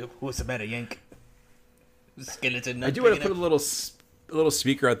 guess. What's the matter, Yank? Skeleton. Not I do want big to put enough? a little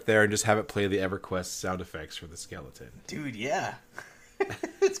speaker out there and just have it play the EverQuest sound effects for the skeleton. Dude, yeah.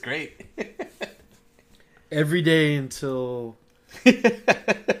 It's great. Every day until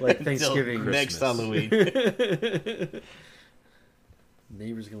like Thanksgiving. Until next Christmas. Halloween.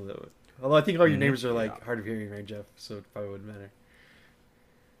 Neighbors gonna love it. Although I think all your neighbors are like Yeah. hard of hearing, right, Jeff? So it probably wouldn't matter.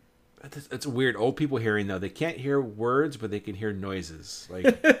 It's weird. Old people hearing though, they can't hear words, but they can hear noises. Like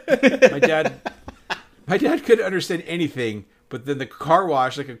my dad couldn't understand anything. But then the car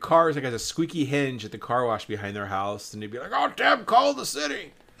wash, like a car is like has a squeaky hinge at the car wash behind their house, and they'd be like, "Oh, damn, call the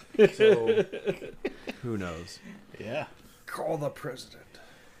city." So who knows? Yeah. Call the president.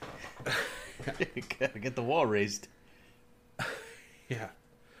 Gotta get the wall raised. Yeah.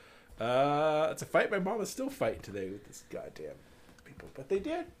 It's a fight my mom is still fighting today with this goddamn people, but they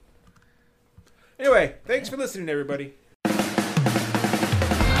did. Anyway, thanks for listening, everybody.